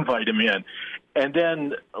 don't invite him in. And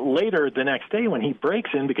then later the next day when he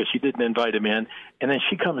breaks in because she didn't invite him in, and then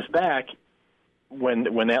she comes back, when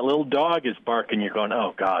that little dog is barking, you're going,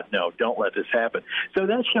 oh, God, no, don't let this happen. So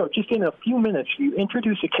that show, just in a few minutes, you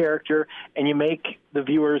introduce a character and you make the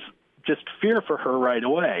viewers just fear for her right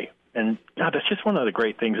away. And, God, that's just one of the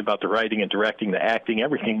great things about the writing and directing, the acting,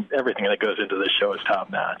 everything that goes into this show is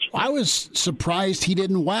top-notch. I was surprised he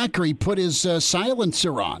didn't whack her. He put his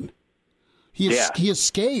silencer on. He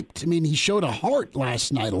escaped. I mean, he showed a heart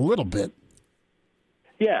last night a little bit.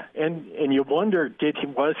 Yeah, and you wonder, did he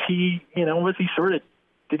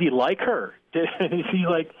like her? Is he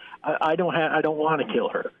like, I don't want to kill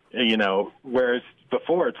her, whereas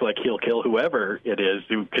before it's like he'll kill whoever it is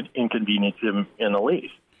who could inconvenience him in the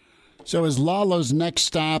least. So is Lalo's next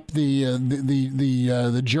stop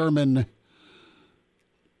the German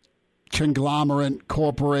conglomerate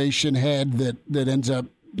corporation head that ends up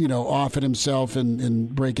offing himself in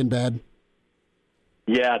Breaking Bad?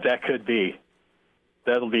 Yeah, that could be.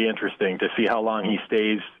 That'll be interesting to see how long he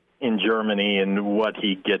stays in Germany and what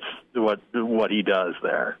he gets, what he does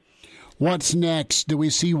there. What's next? Do we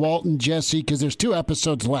see Walt and Jesse? Because there's 2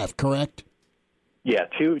 episodes left, correct? Yeah,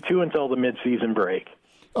 two until the mid-season break.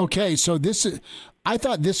 Okay, so I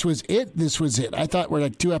thought this was it. I thought we're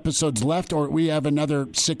like 2 episodes left, or we have another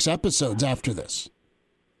 6 episodes after this.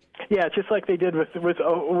 Yeah, just like they did with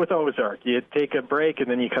Ozark. You take a break and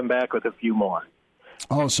then you come back with a few more.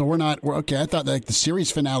 Oh, so we're okay. I thought like the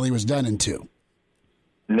series finale was done in 2.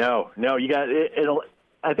 No, you got it'll.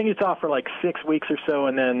 I think it's off for like 6 weeks or so,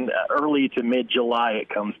 and then early to mid-July it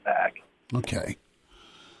comes back. Okay.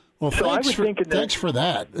 Well, so thanks for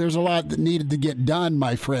that. There's a lot that needed to get done,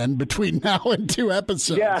 my friend, between now and 2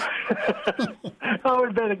 episodes. Yeah. Oh, it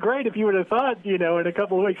would have been great if you would have thought, in a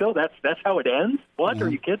couple of weeks, that's how it ends? What? Yeah. Are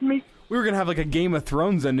you kidding me? We were going to have like a Game of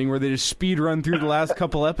Thrones ending where they just speed run through the last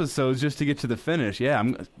couple episodes just to get to the finish. Yeah,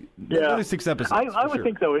 only 6 episodes. I would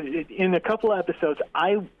think, though, in a couple episodes,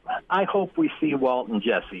 I hope we see Walt and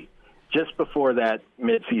Jesse just before that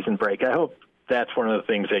mid-season break. I hope that's one of the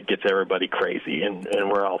things that gets everybody crazy, and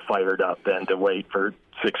we're all fired up then to wait for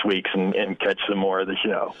 6 weeks and catch some more of the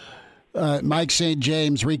show. Mike St.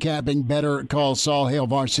 James recapping Better Call Saul, Hail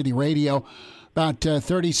Varsity Radio. About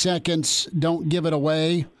 30 seconds. Don't give it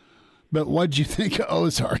away. But what'd you think of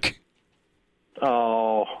Ozark?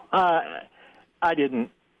 Oh, I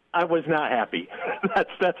didn't. I was not happy.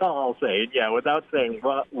 That's all I'll say. Yeah, without saying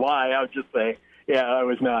why, I would just say, yeah, I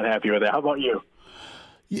was not happy with it. How about you?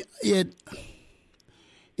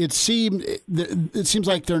 It seems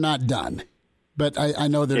like they're not done, but I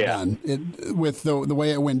know they're done. With the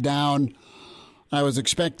way it went down, I was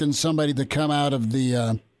expecting somebody to come out of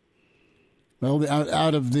the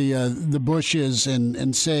the bushes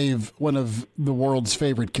and save one of the world's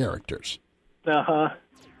favorite characters. Uh-huh.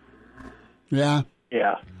 Yeah.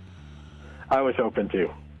 Yeah, I was hoping to.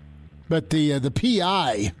 But the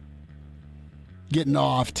PI getting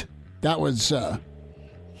offed, that was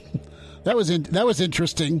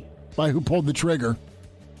interesting by who pulled the trigger.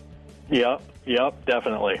 Yep,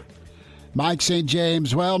 definitely. Mike St.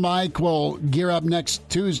 James. Well, Mike, we'll gear up next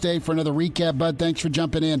Tuesday for another recap, bud. Thanks for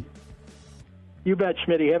jumping in. You bet,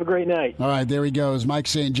 Schmitty. Have a great night. All right, there he goes. Mike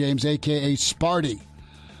St. James, a.k.a. Sparty,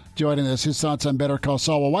 joining us. His thoughts on Better Call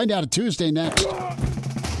Saul. We'll wind down at Tuesday next.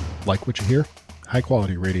 Like what you hear?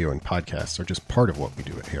 High-quality radio and podcasts are just part of what we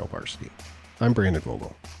do at Hail Varsity. I'm Brandon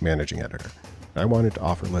Vogel, managing editor. I wanted to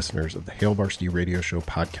offer listeners of the Hail Varsity Radio Show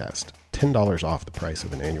podcast $10 off the price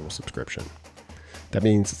of an annual subscription. That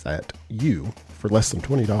means that you, for less than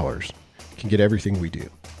 $20, can get everything we do.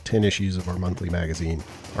 10 issues of our monthly magazine,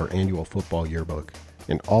 our annual football yearbook,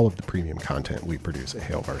 and all of the premium content we produce at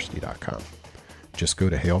HailVarsity.com. Just go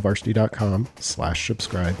to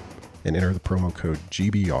HailVarsity.com/subscribe and enter the promo code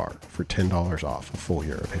GBR for $10 off a full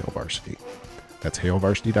year of Hail Varsity. That's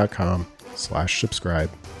HailVarsity.com/subscribe,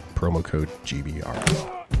 promo code GBR.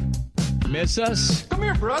 Miss us? Come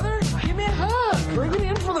here, brother. Give me a hug. Bring it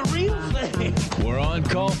in for the real thing. We're on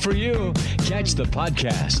call for you. Catch the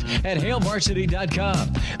podcast at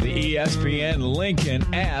HailVarsity.com, the ESPN Lincoln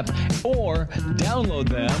app, or download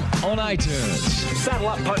them on iTunes. Saddle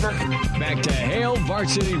up, partner. Back to Hail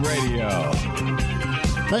Varsity Radio.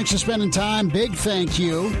 Thanks for spending time. Big thank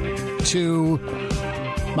you to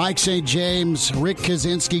Mike St. James, Rick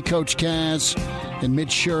Kaczynski, Coach Kaz, and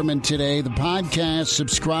Mitch Sherman today. The podcast,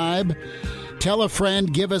 subscribe, tell a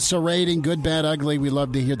friend, give us a rating, good, bad, ugly. We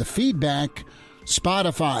love to hear the feedback.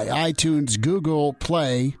 Spotify, iTunes, Google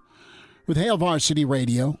Play with Hail Varsity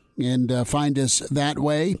Radio, and find us that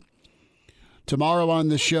way. Tomorrow on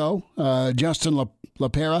the show, Justin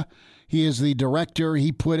LaPera. He is the director.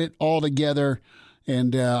 He put it all together.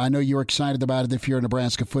 And I know you're excited about it if you're a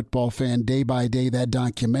Nebraska football fan. Day by Day, that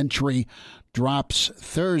documentary drops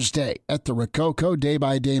Thursday at the Rococo,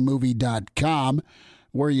 daybydaymovie.com,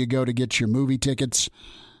 where you go to get your movie tickets.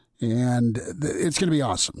 And it's going to be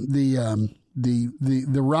awesome.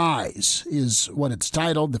 The Rise is what it's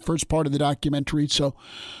titled, the first part of the documentary. So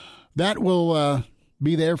that will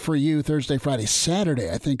be there for you Thursday, Friday,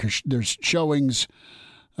 Saturday. I think there's showings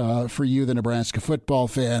for you, the Nebraska football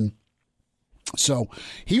fan. So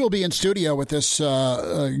he will be in studio with us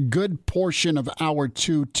a good portion of hour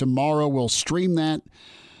 2 tomorrow. We'll stream that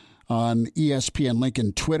on ESPN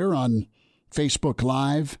Lincoln Twitter, on Facebook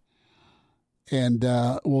Live, and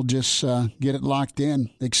we'll just get it locked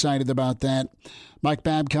in. Excited about that. Mike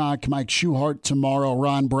Babcock, Mike Schuhart tomorrow,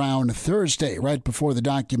 Ron Brown Thursday, right before the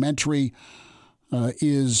documentary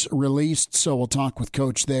is released, so we'll talk with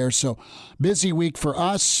Coach there. So busy week for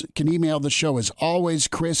us. Can email the show as always,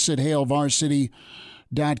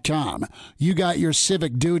 Chris@HailVarsity.com. You got your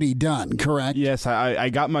civic duty done, correct? Yes, I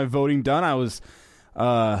got my voting done. I was,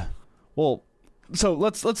 so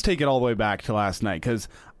let's take it all the way back to last night, because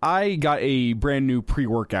I got a brand new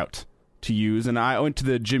pre-workout to use, and I went to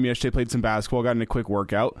the gym yesterday, played some basketball, got in a quick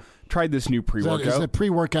workout, tried this new pre-workout. Is that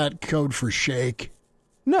pre-workout code for shake?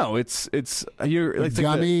 No, it's you're like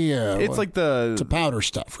gummy. It's like the powder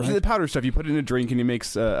stuff, right? The powder stuff. You put it in a drink, and it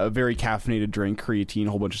makes a very caffeinated drink, creatine,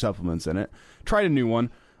 a whole bunch of supplements in it. Tried a new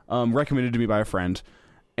one, recommended to me by a friend,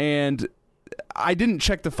 and I didn't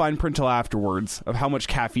check the fine print till afterwards of how much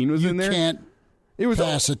caffeine was in there. You can't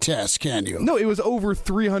pass a test, can you? No, it was over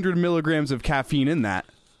 300 milligrams of caffeine in that.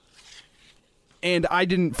 And I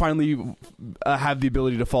didn't finally have the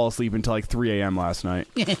ability to fall asleep until like 3 a.m. last night.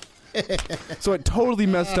 So it totally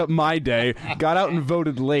messed up my day. Got out and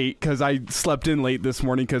voted late because I slept in late this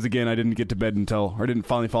morning because, again, I didn't get to bed or didn't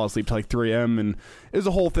finally fall asleep till like 3 a.m. And it was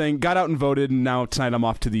a whole thing. Got out and voted, and now tonight I'm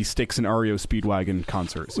off to the Styx and REO Speedwagon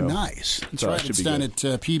concert. So nice. That's so right. It's done at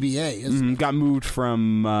PBA, isn't it? Got moved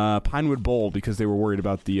from Pinewood Bowl because they were worried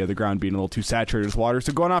about the ground being a little too saturated with water.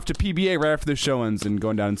 So going off to PBA right after the show ends and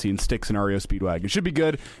going down and seeing Styx and REO Speedwagon. Should be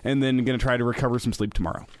good, and then going to try to recover some sleep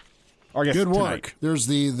tomorrow. Or I guess good work. Tonight. There's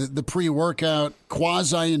the pre-workout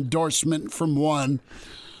quasi-endorsement from one,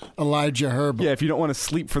 Elijah Herbal. Yeah, if you don't want to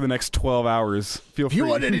sleep for the next 12 hours, feel free. You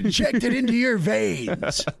want it injected into your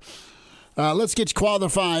veins. Let's get you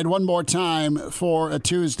qualified one more time for a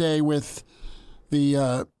Tuesday with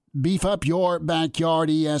the Beef Up Your Backyard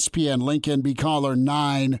ESPN Lincoln. Be caller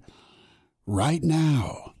 9 right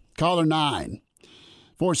now. Caller 9.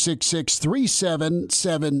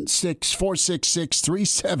 466-3776,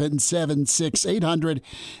 466-3776,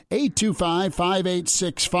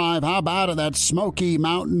 800-825-5865. How about it, that Smoky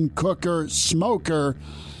Mountain Cooker Smoker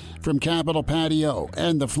from Capitol Patio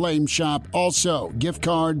and the Flame Shop. Also, gift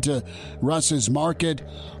card to Russ's Market.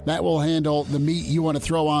 That will handle the meat you want to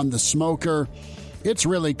throw on the smoker. It's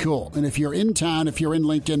really cool. And if you're in town, if you're in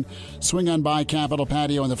Lincoln, swing on by Capitol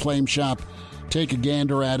Patio and the Flame Shop. Take a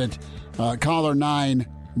gander at it. Caller 9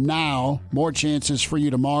 now. More chances for you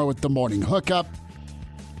tomorrow with the morning hookup.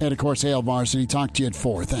 And, of course, Hail Varsity. Talk to you at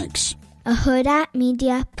 4. Thanks. A Huda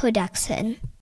Media Production.